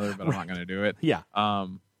sort or another, but I'm not going to do it. Yeah.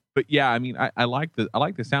 But yeah, I mean, I like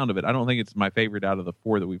the sound of it. I don't think it's my favorite out of the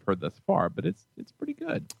 4 that we've heard thus far, but it's pretty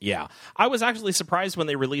good. Yeah. I was actually surprised when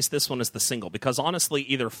they released this one as the single, because honestly,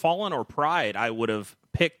 either Fallen or Pride I would have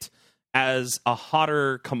picked as a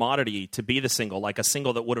hotter commodity to be the single, like a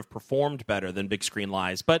single that would have performed better than Big Screen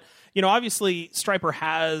Lies. But, obviously Stryper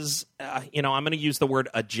has, I'm going to use the word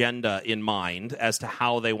agenda in mind as to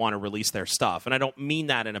how they want to release their stuff. And I don't mean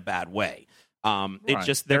that in a bad way. It's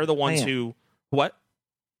just, they're the ones who, what?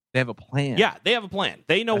 They have a plan. Yeah, they have a plan.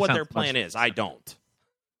 They know what their plan is. I don't.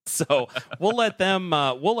 So we'll let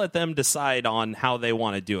them decide on how they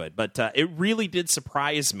want to do it. But it really did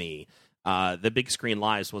surprise me. The Big Screen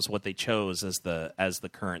Lies was what they chose as the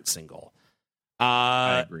current single.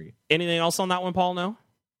 I agree. Anything else on that one, Paul? No,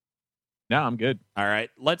 I'm good. All right,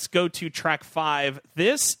 let's go to track 5.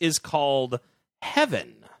 This is called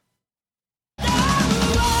Heaven.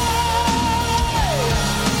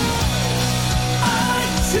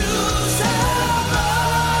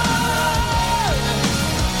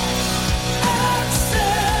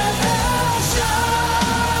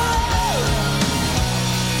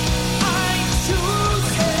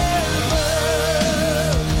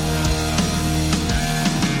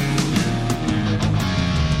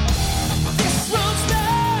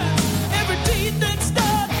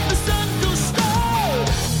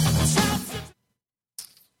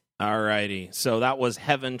 Alrighty, so that was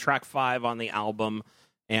Heaven, track 5 on the album,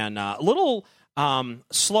 and a little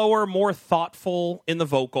slower, more thoughtful in the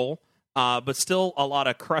vocal, but still a lot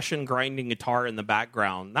of crushing, grinding guitar in the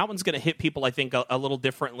background. That one's going to hit people, I think, a little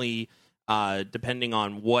differently depending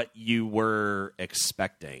on what you were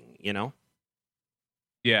expecting,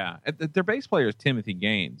 Yeah, their bass player is Timothy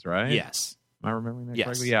Gaines, right? Yes. Am I remembering that yes.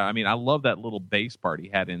 correctly? Yeah, I mean, I love that little bass part he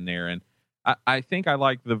had in there, and I think I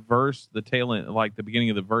like the verse, the tail end, like the beginning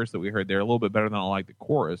of the verse that we heard there, a little bit better than I like the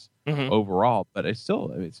chorus overall. But it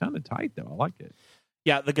sounded tight though. I liked it.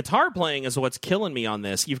 Yeah, the guitar playing is what's killing me on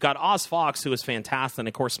this. You've got Oz Fox, who is fantastic, and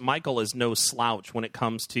of course Michael is no slouch when it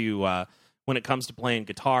comes to playing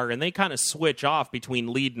guitar, and they kind of switch off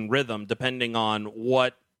between lead and rhythm depending on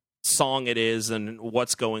what song it is and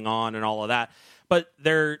what's going on and all of that. But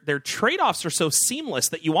their trade-offs are so seamless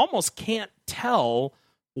that you almost can't tell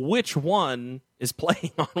which one is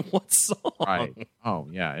playing on what song. Right. Oh,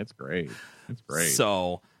 yeah, it's great. It's great.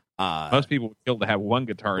 So, most people would kill to have one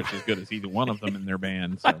guitarist as good as either one of them in their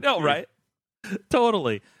band. So. I know, right?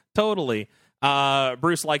 Totally.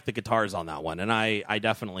 Bruce liked the guitars on that one, and I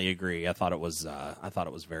definitely agree. I thought it was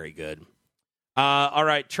very good. All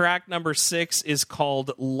right, track number 6 is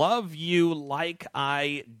called "Love You Like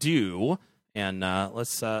I Do," and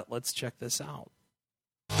let's check this out.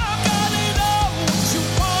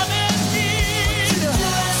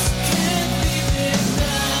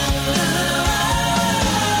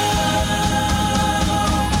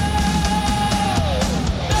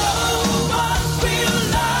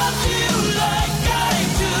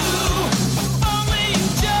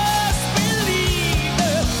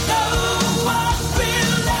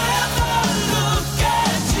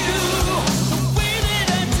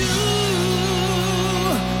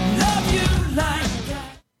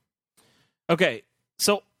 Okay,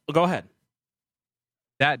 so go ahead.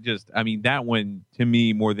 That one to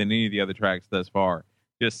me, more than any of the other tracks thus far,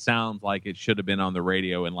 just sounds like it should have been on the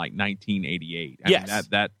radio in like 1988. I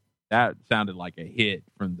mean, that sounded like a hit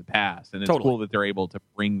from the past, and it's cool that they're able to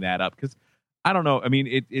bring that up because I don't know. I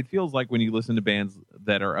mean, it feels like when you listen to bands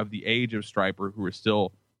that are of the age of Stryper who are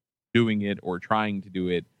still doing it or trying to do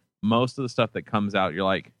it, most of the stuff that comes out, you're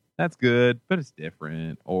like, that's good, but it's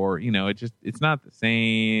different, or it's not the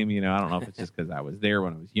same. I don't know if it's just because I was there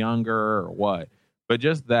when I was younger or what, but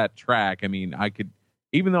just that track. I mean, I could,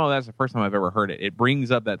 even though that's the first time I've ever heard it, it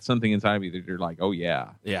brings up that something inside of me that you're like, oh yeah,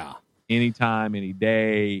 anytime, any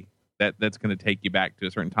day. That's going to take you back to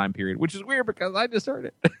a certain time period, which is weird because I just heard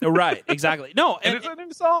it. Right, exactly. No, and it's a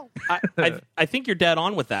new song. I think you're dead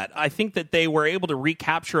on with that. I think that they were able to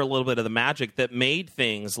recapture a little bit of the magic that made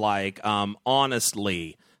things like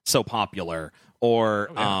Honestly so popular, or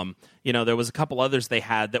there was a couple others they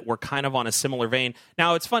had that were kind of on a similar vein.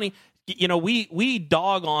 Now it's funny, we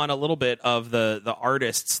dog on a little bit of the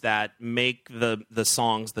artists that make the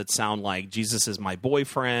songs that sound like Jesus Is My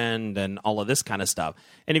Boyfriend and all of this kind of stuff.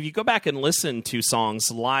 And if you go back and listen to songs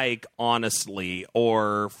like Honestly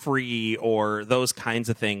or Free or those kinds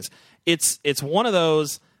of things, it's one of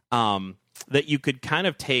those that you could kind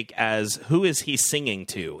of take as, who is he singing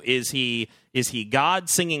to? Is he God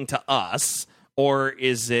singing to us, or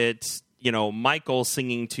is it Michael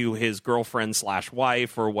singing to his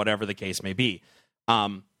girlfriend/wife or whatever the case may be?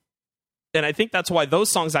 And I think that's why those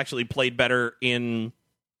songs actually played better in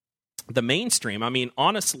the mainstream. I mean,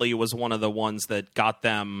 honestly, was one of the ones that got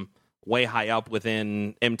them way high up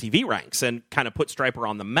within MTV ranks and kind of put Stryper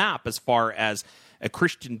on the map as far as a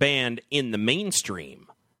Christian band in the mainstream.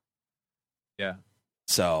 Yeah.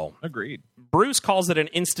 So agreed. Bruce calls it an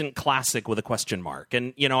instant classic with a question mark.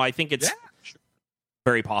 And, you know, I think it's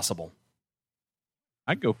very possible.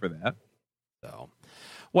 I'd go for that. So,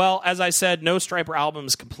 well, as I said, no Stryper album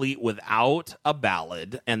is complete without a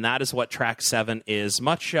ballad. And that is what track 7 is.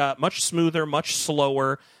 Much smoother, much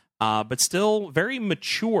slower, but still very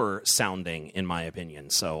mature sounding, in my opinion.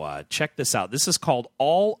 So check this out. This is called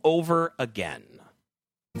All Over Again.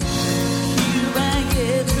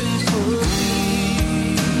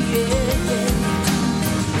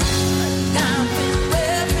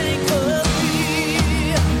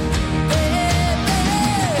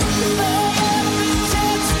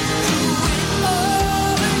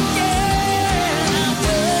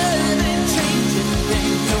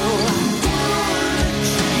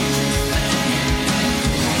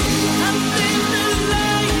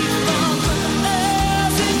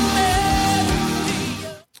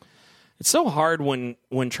 It's so hard when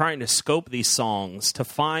trying to scope these songs to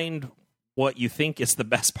find what you think is the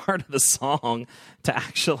best part of the song to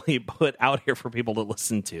actually put out here for people to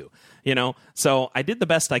listen to, you know? So I did the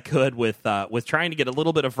best I could with trying to get a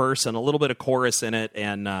little bit of verse and a little bit of chorus in it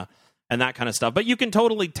and that kind of stuff. But you can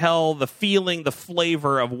totally tell the feeling, the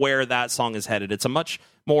flavor of where that song is headed. It's a much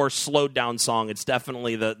more slowed down song. It's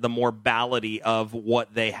definitely the more ballady of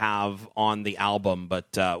what they have on the album.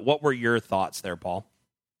 But what were your thoughts there, Paul?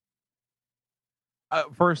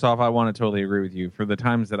 First off, I want to totally agree with you. For the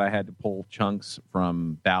times that I had to pull chunks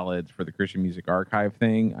from ballads for the Christian Music Archive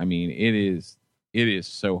thing, I mean, it is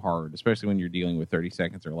so hard, especially when you're dealing with 30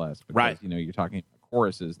 seconds or less. Because, right. You know, you're talking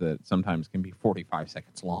choruses that sometimes can be 45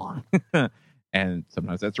 seconds long. And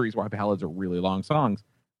sometimes that's the reason why ballads are really long songs.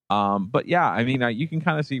 But yeah, I mean, you can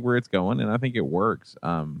kind of see where it's going, and I think it works.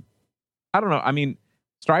 I don't know. I mean,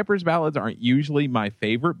 Stryper's ballads aren't usually my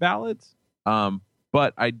favorite ballads.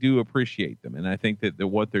 But I do appreciate them, and I think that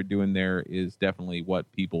what they're doing there is definitely what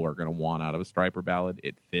people are going to want out of a Stryper ballad.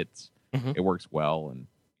 It fits, it works well, and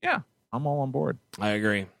yeah, I'm all on board. I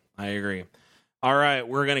agree. All right,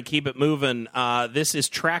 we're going to keep it moving. This is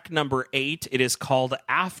track number 8. It is called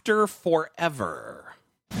After Forever.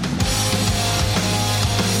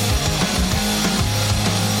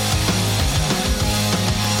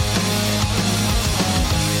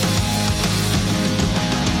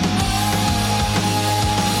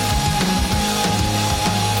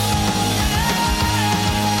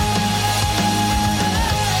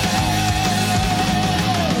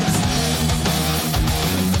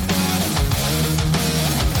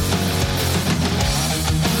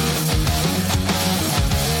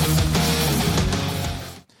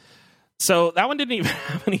 So that one didn't even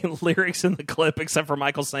have any lyrics in the clip except for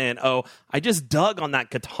Michael saying, "Oh, I just dug on that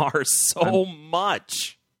guitar so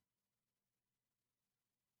much."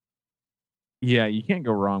 Yeah, you can't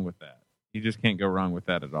go wrong with that. You just can't go wrong with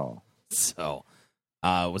that at all. So,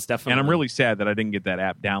 it was definitely. And I'm really sad that I didn't get that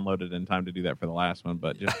app downloaded in time to do that for the last one.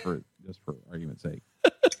 But just for argument's sake.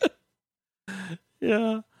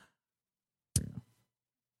 Yeah.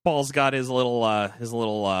 Paul's got his little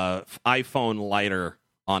iPhone lighter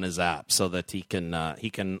on his app so that he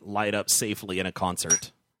can light up safely in a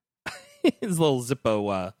concert. His little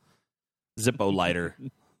Zippo lighter.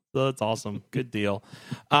 So that's awesome. Good deal.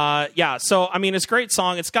 Yeah. So I mean, it's a great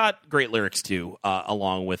song. It's got great lyrics too,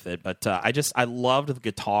 along with it. But I loved the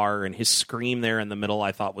guitar and his scream there in the middle.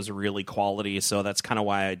 I thought was really quality. So that's kind of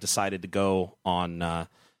why I decided to go on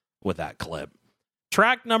with that clip.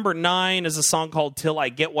 Track number 9 is a song called Till I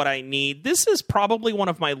Get What I Need. This is probably one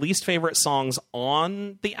of my least favorite songs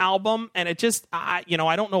on the album, and it just, I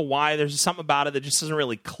don't know why. There's just something about it that just doesn't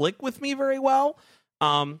really click with me very well.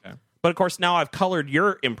 Okay. But of course, now I've colored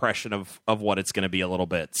your impression of what it's going to be a little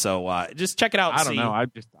bit. So just check it out. I don't know.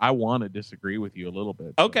 I want to disagree with you a little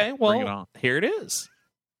bit. So okay, well, here it is.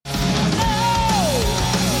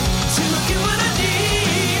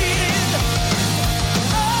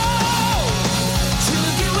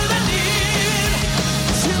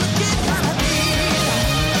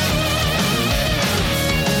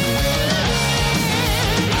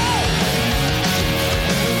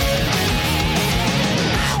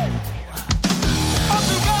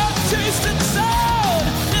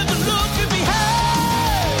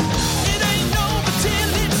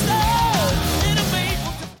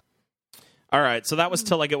 All right, so that was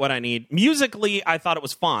Till I Get What I Need. Musically, I thought it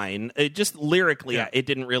was fine. It just lyrically, It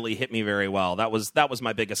didn't really hit me very well. That was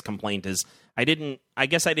my biggest complaint. Is I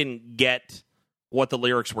guess I didn't get what the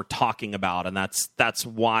lyrics were talking about, and that's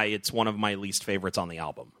why it's one of my least favorites on the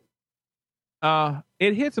album.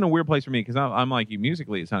 It hits in a weird place for me because I'm like you.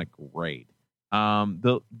 Musically, it sounded great.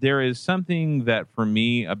 There is something that for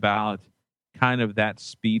me about kind of that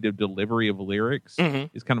speed of delivery of lyrics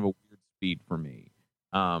is kind of a weird speed for me.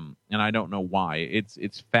 And I don't know why.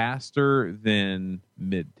 It's faster than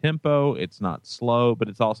mid-tempo. It's not slow, but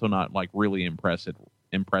it's also not like really impressive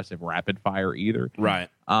rapid fire either. Right.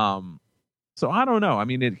 So I don't know. I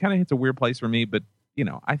mean, it kind of hits a weird place for me, but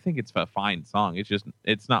I think it's a fine song.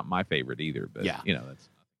 It's not my favorite either, but that's nothing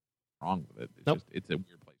wrong with it. It's a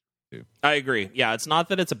weird place too. I agree. Yeah, it's not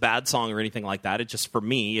that it's a bad song or anything like that. It just, for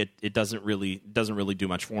me, it doesn't really do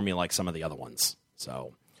much for me like some of the other ones.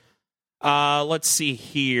 So let's see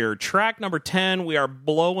here. Track number 10, we are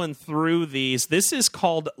blowing through these. This is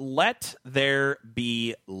called Let There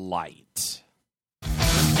Be Light.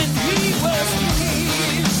 And he was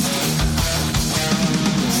pleased.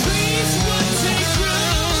 Trees would take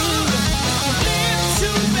root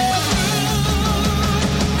into their room.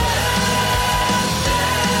 Let there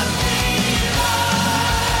be light.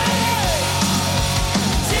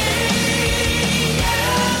 Day and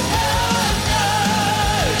night.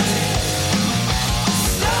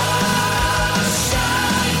 Stars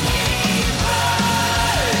shining bright.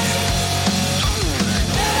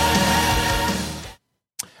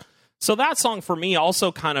 So that song for me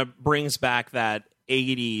also kind of brings back that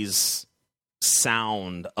 80s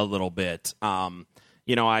sound a little bit.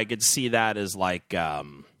 I could see that as like,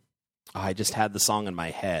 I just had the song in my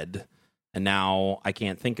head and now I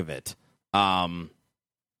can't think of it.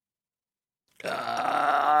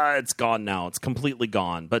 It's gone now. It's completely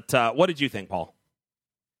gone. But what did you think, Paul?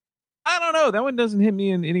 I don't know. That one doesn't hit me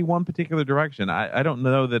in any one particular direction. I don't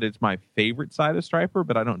know that it's my favorite side of Stryper,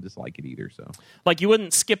 but I don't dislike it either. So, like, you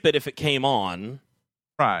wouldn't skip it if it came on,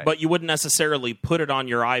 right? But you wouldn't necessarily put it on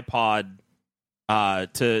your iPod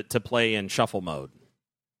to play in shuffle mode.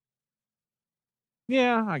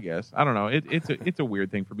 Yeah, I guess. I don't know. It's a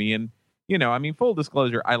weird thing for me. And I mean, full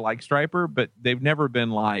disclosure, I like Stryper, but they've never been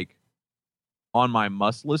like on my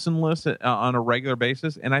must listen list on a regular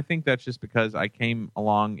basis. And I think that's just because I came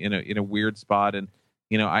along in a weird spot. And,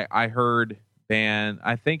 I heard band,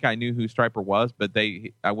 I think I knew who Stryper was, but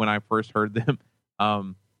when I first heard them,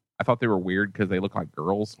 I thought they were weird because they look like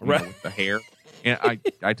girls with the hair. And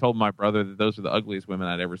I told my brother that those are the ugliest women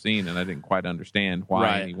I'd ever seen. And I didn't quite understand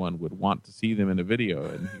why anyone would want to see them in a video.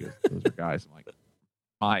 And he goes, those are guys. I'm like,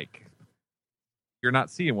 Mike, you're not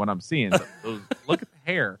seeing what I'm seeing. Look at the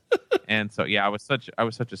hair. And so, yeah, I was such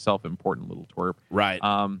a self-important little twerp. Right.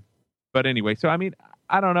 But anyway, so I mean,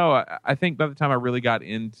 I don't know. I think by the time I really got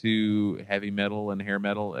into heavy metal and hair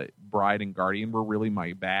metal, Bride and Guardian were really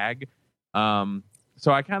my bag.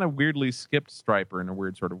 So I kind of weirdly skipped Stryper in a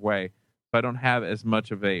weird sort of way. So I don't have as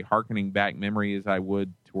much of a harkening back memory as I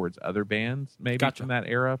would towards other bands, maybe from that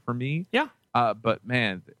era for me. Yeah. But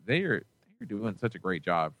man, they're doing such a great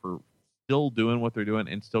job for still doing what they're doing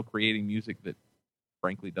and still creating music that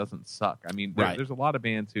frankly doesn't suck. I mean, there's a lot of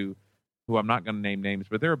bands who I'm not going to name names,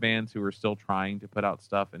 but there are bands who are still trying to put out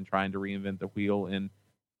stuff and trying to reinvent the wheel. And,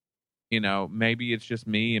 maybe it's just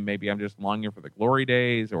me and maybe I'm just longing for the glory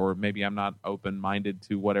days, or maybe I'm not open-minded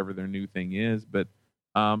to whatever their new thing is. But,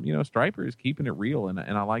 Stryper is keeping it real and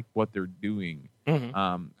I like what they're doing. Mm-hmm.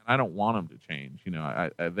 And I don't want them to change.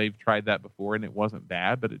 They've tried that before and it wasn't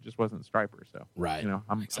bad, but it just wasn't Stryper. So,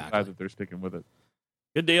 I'm glad that they're sticking with it.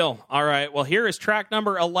 Good deal. All right. Well, here is track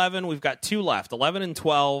number 11. We've got two left, 11 and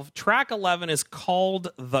 12. Track 11 is called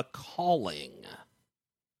The Calling.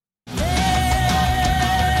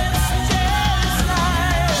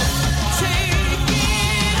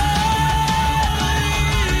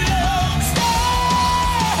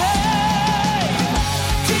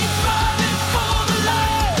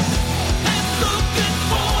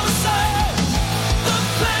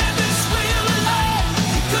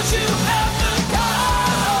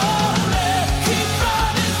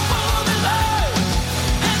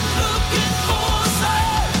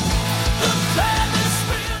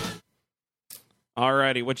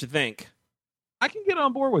 Alrighty, what you think? I can get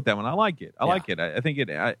on board with that one. I like it. I like it. I think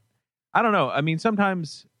it. I don't know. I mean,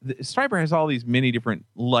 sometimes Stryper has all these many different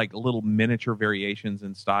like little miniature variations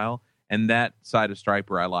in style, and that side of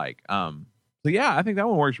Stryper I like. So yeah, I think that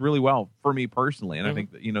one works really well for me personally, and I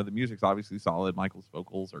think that the music's obviously solid. Michael's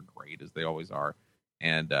vocals are great as they always are,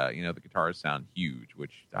 and the guitars sound huge,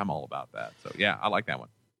 which I'm all about that. So yeah, I like that one.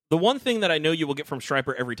 The one thing that I know you will get from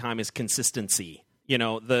Stryper every time is consistency.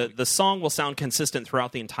 The song will sound consistent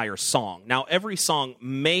throughout the entire song. Now, every song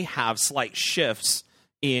may have slight shifts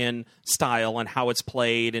in style and how it's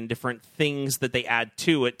played and different things that they add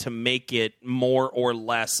to it to make it more or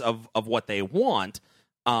less of what they want.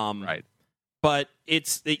 Right. but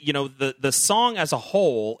it's the song as a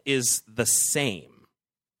whole is the same,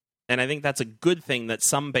 and I think that's a good thing that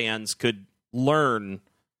some bands could learn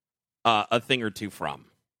a thing or two from.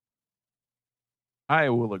 I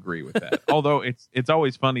will agree with that. Although it's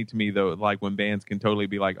always funny to me though, like when bands can totally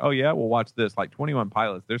be like, "Oh yeah, well watch this." Like 21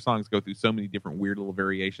 Pilots, their songs go through so many different weird little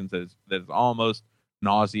variations that is almost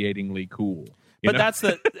nauseatingly cool. But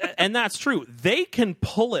that's true. They can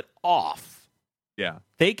pull it off. Yeah,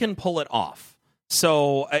 they can pull it off.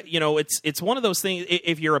 So it's one of those things.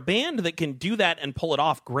 If you're a band that can do that and pull it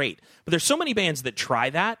off, great. But there's so many bands that try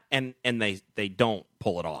that and they don't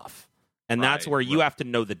pull it off, and that's where you have to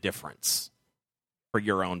know the difference for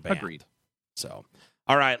your own band. Agreed. So,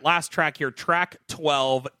 all right, last track here, track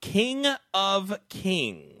 12, King of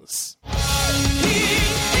Kings.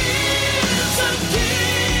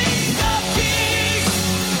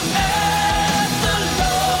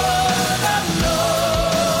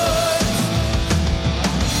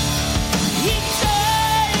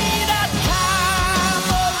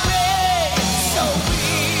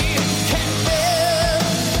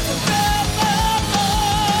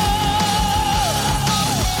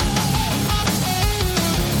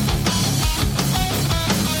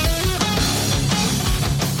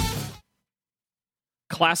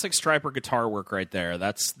 Classic Stryper guitar work right there.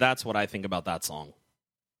 That's what I think about that song.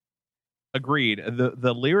 Agreed.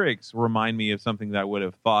 The lyrics remind me of something that I would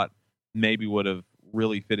have thought maybe would have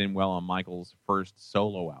really fit in well on Michael's first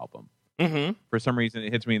solo album. Mm-hmm. For some reason,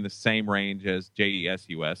 it hits me in the same range as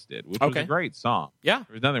JESUS did, which was a great song. Yeah.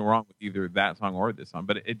 There's nothing wrong with either that song or this song,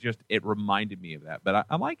 but it reminded me of that. But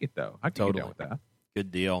I like it, though. I can get down with that.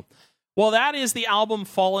 Good deal. Well, that is the album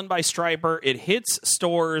Fallen by Stryper. It hits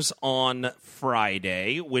stores on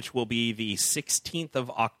Friday, which will be the 16th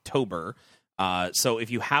of October. So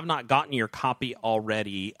if you have not gotten your copy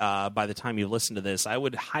already by the time you listen to this, I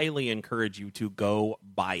would highly encourage you to go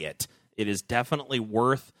buy it. It is definitely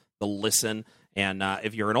worth the listen. And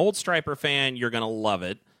if you're an old Stryper fan, you're going to love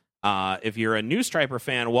it. If you're a new Stryper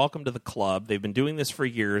fan, welcome to the club. They've been doing this for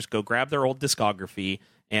years. Go grab their old discography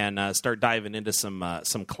and start diving into some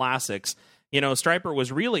classics. Stryper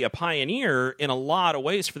was really a pioneer in a lot of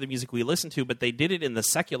ways for the music we listen to, but they did it in the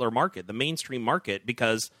secular market, the mainstream market,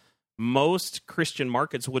 because most Christian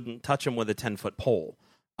markets wouldn't touch them with a 10-foot pole.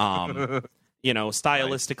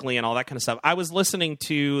 Stylistically and all that kind of stuff. I was listening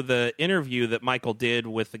to the interview that Michael did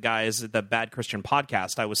with the guys at the Bad Christian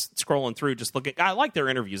podcast. I was scrolling through just looking. I like their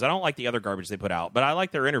interviews. I don't like the other garbage they put out, but I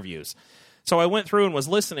like their interviews. So I went through and was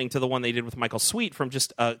listening to the one they did with Michael Sweet from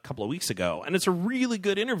just a couple of weeks ago. And it's a really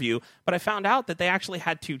good interview, but I found out that they actually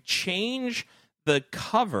had to change the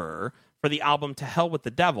cover for the album To Hell with the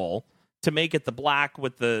Devil to make it the black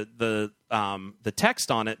with the text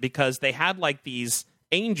on it, because they had like these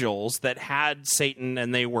angels that had Satan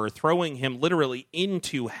and they were throwing him literally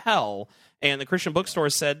into hell. And the Christian bookstore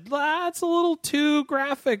said, that's a little too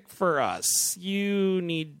graphic for us. You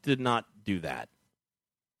need to not do that.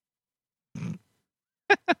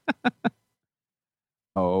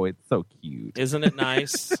 Oh, it's so cute. Isn't it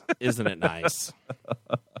nice? Isn't it nice?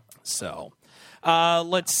 So,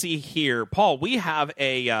 let's see here. Paul, we have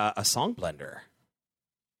a song blender.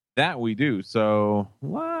 That we do. So,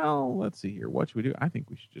 well, let's see here. What should we do? I think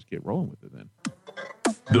we should just get rolling with it then.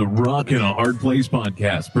 The Rock in a Hard Place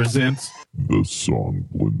podcast presents the Song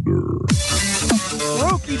Blender.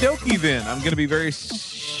 Okie dokie then. I'm going to be very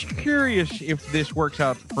curious if this works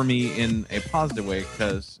out for me in a positive way,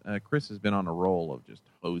 because Chris has been on a roll of just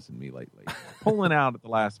hosing me lately. Pulling out at the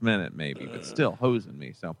last minute maybe, but still hosing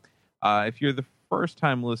me. So if you're the first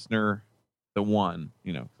time listener, the one,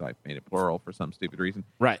 because I made it plural for some stupid reason.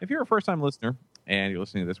 Right. If you're a first time listener and you're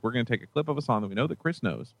listening to this, we're going to take a clip of a song that we know that Chris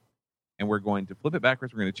knows, and we're going to flip it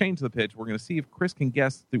backwards. We're going to change the pitch. We're going to see if Chris can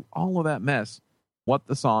guess through all of that mess what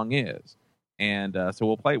the song is. And so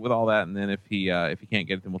we'll play it with all that, and then if he can't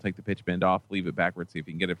get it, then we'll take the pitch bend off, leave it backwards, see if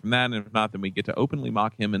he can get it from that. And if not, then we get to openly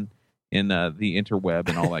mock him in the interweb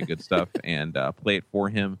and all that good stuff, and play it for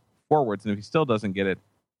him forwards. And if he still doesn't get it,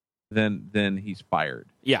 then he's fired.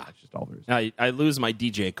 Yeah, that's just all there is. I lose my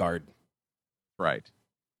DJ card. Right,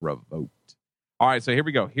 revoked. All right, so here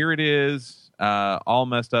we go. Here it is, all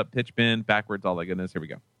messed up, pitch bend backwards, all that goodness. Here we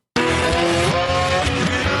go.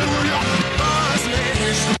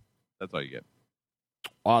 That's all you get.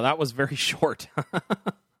 Oh, that was very short.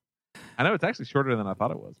 I know, it's actually shorter than I thought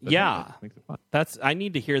it was. But yeah, that makes it fun. I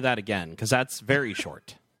need to hear that again, because that's very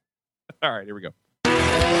short. All right, here we go.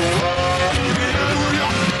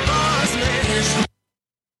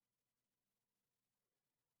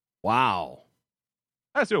 Wow.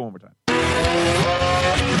 Let's do it one more time.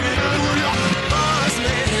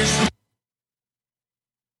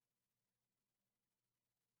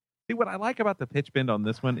 what I like about the pitch bend on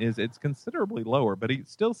this one is it's considerably lower, but it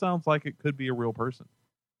still sounds like it could be a real person.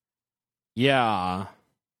 Yeah.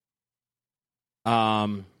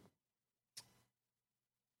 I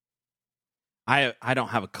don't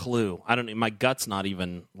have a clue. I don't. My gut's not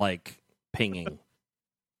even like pinging.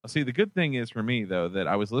 See, the good thing is for me though that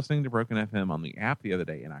I was listening to Broken FM on the app the other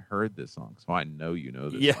day, and I heard this song, so I know you know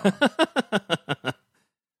this song.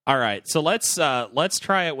 All right, so let's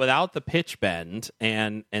try it without the pitch bend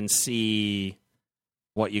and see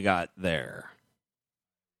what you got there.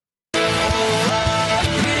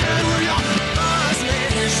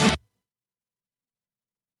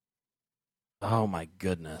 Oh my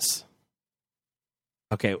goodness.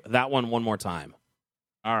 Okay, that one more time.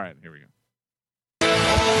 All right, here we go.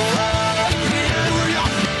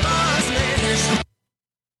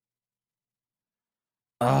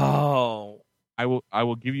 Oh, I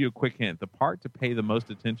will give you a quick hint. The part to pay the most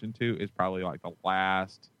attention to is probably like the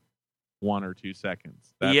last 1 or 2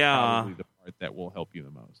 seconds. That's probably the part that will help you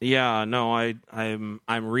the most. Yeah, no, I'm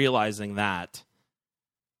realizing that.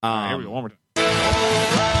 All right, here we go. One more time.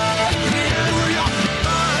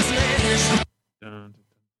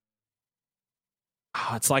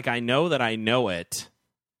 Oh, it's like I know that I know it,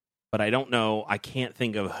 but I don't know. I can't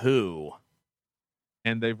think of who.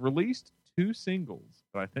 And they've released 2 singles,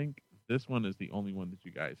 but I think this one is the only one that you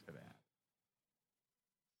guys have had.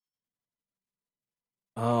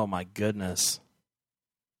 Oh my goodness.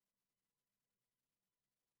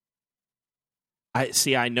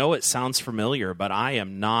 I know it sounds familiar, but I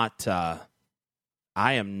am not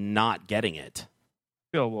getting it.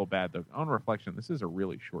 I feel a little bad though. On reflection, this is a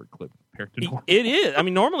really short clip compared to normal. It is. I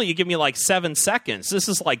mean, normally you give me like 7 seconds. This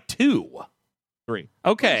is like 2. 3.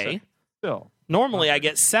 Okay. Still. Normally I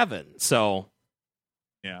get 7, so...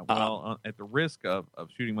 Yeah, well, at the risk of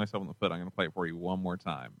shooting myself in the foot, I'm going to play it for you one more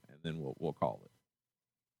time, and then we'll call it.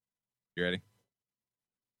 You ready?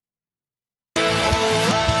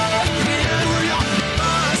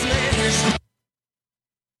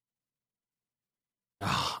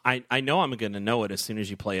 I know I'm going to know it as soon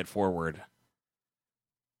as you play it forward.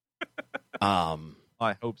 I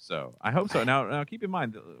hope so. Now, keep in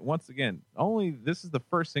mind, once again, this is the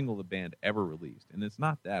first single the band ever released, and it's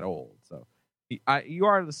not that old. So, you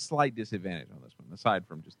are at a slight disadvantage on this one, aside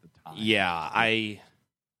from just the time. Yeah, I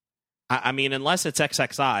mean, unless it's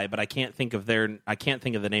XXI, but I can't think of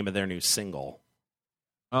the name of their new single.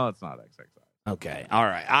 Oh, it's not XXI. Okay, all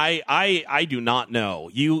right. I do not know.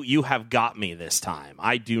 You have got me this time.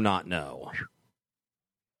 I do not know.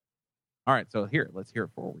 All right, so let's hear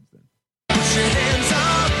it forwards then.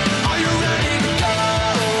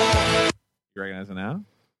 You recognize it now?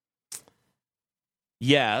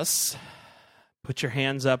 Yes. Put your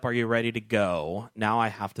hands up. Are you ready to go? Now I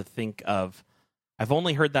have to think of... I've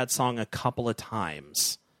only heard that song a couple of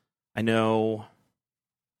times. I know...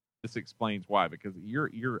 This explains why, because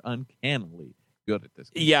you're uncannily good at this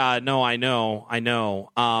game. Yeah, no, I know. I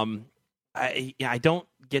don't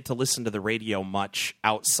get to listen to the radio much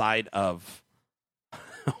outside of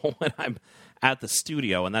when I'm at the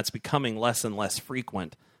studio, and that's becoming less and less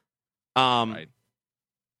frequent. Right.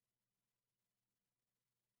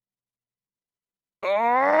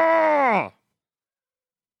 Oh!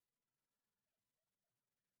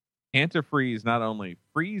 Antifreeze not only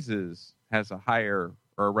has a higher,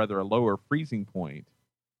 or rather a lower freezing point,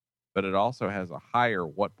 but it also has a higher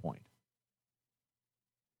what point?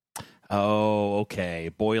 Oh,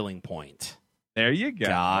 okay. Boiling point. There you go.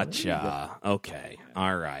 Gotcha. Okay.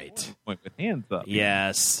 All right. Point with hands up.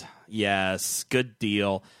 Yes. Good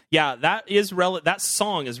deal. Yeah, that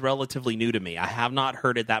song is relatively new to me. I have not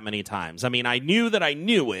heard it that many times. I mean, I knew that I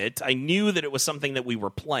knew it. I knew that it was something that we were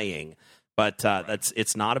playing, but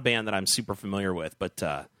it's not a band that I'm super familiar with. But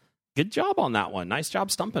good job on that one. Nice job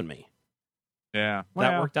stumping me. Yeah.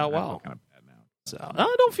 That worked out well. Kind of bad now. So,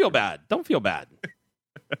 don't feel bad. Don't feel bad.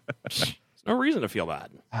 There's no reason to feel bad.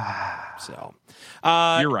 So,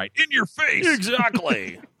 you're right. In your face.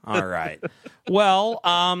 Exactly. All right. Well,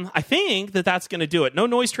 I think that's going to do it. No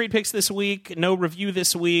Noise Trade picks this week. No review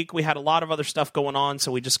this week. We had a lot of other stuff going on,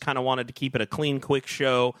 so we just kind of wanted to keep it a clean, quick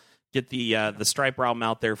show. Get the Stripe album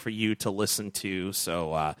out there for you to listen to.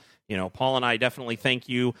 So, Paul and I definitely thank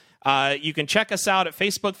you. You can check us out at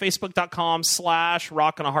Facebook,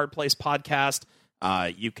 facebook.com/Rockin' a Hard Place Podcast.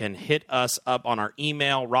 You can hit us up on our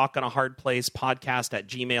email,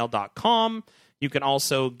 rockinahardplacepodcast@gmail.com. You can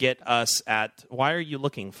also get us at... Why are you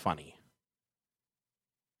looking funny?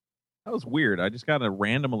 That was weird. I just got a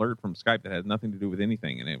random alert from Skype that has nothing to do with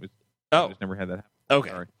anything, and it was... I just never had that happen. Okay.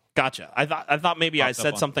 Sorry. Gotcha. I thought maybe I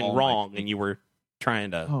said something wrong and you were trying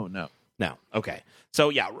to... Oh, no. No. Okay. So,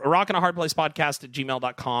 yeah, Rockin' a Hard Place Podcast at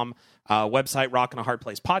gmail.com. Website,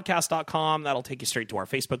 rockinahardplacepodcast.com. That'll take you straight to our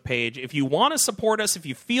Facebook page. If you want to support us, if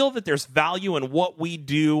you feel that there's value in what we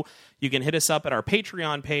do, you can hit us up at our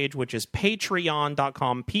Patreon page, which is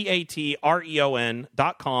patreon.com,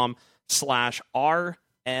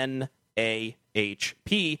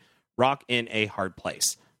 patreon.com/RNAHP, Rock in a Hard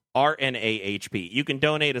Place. RNAHP. You can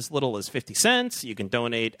donate as little as 50 cents. You can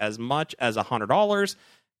donate as much as $100.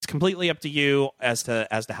 It's completely up to you as to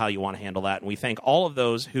how you want to handle that. And we thank all of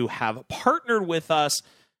those who have partnered with us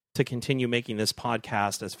to continue making this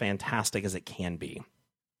podcast as fantastic as it can be.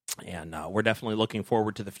 And we're definitely looking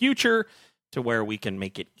forward to the future, to where we can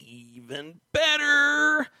make it even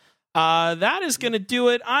better. That is going to do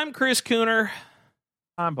it. I'm Chris Cooner.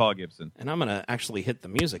 I'm Paul Gibson. And I'm going to actually hit the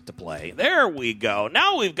music to play. There we go.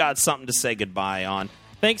 Now we've got something to say goodbye on.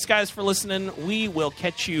 Thanks, guys, for listening. We will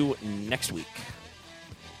catch you next week.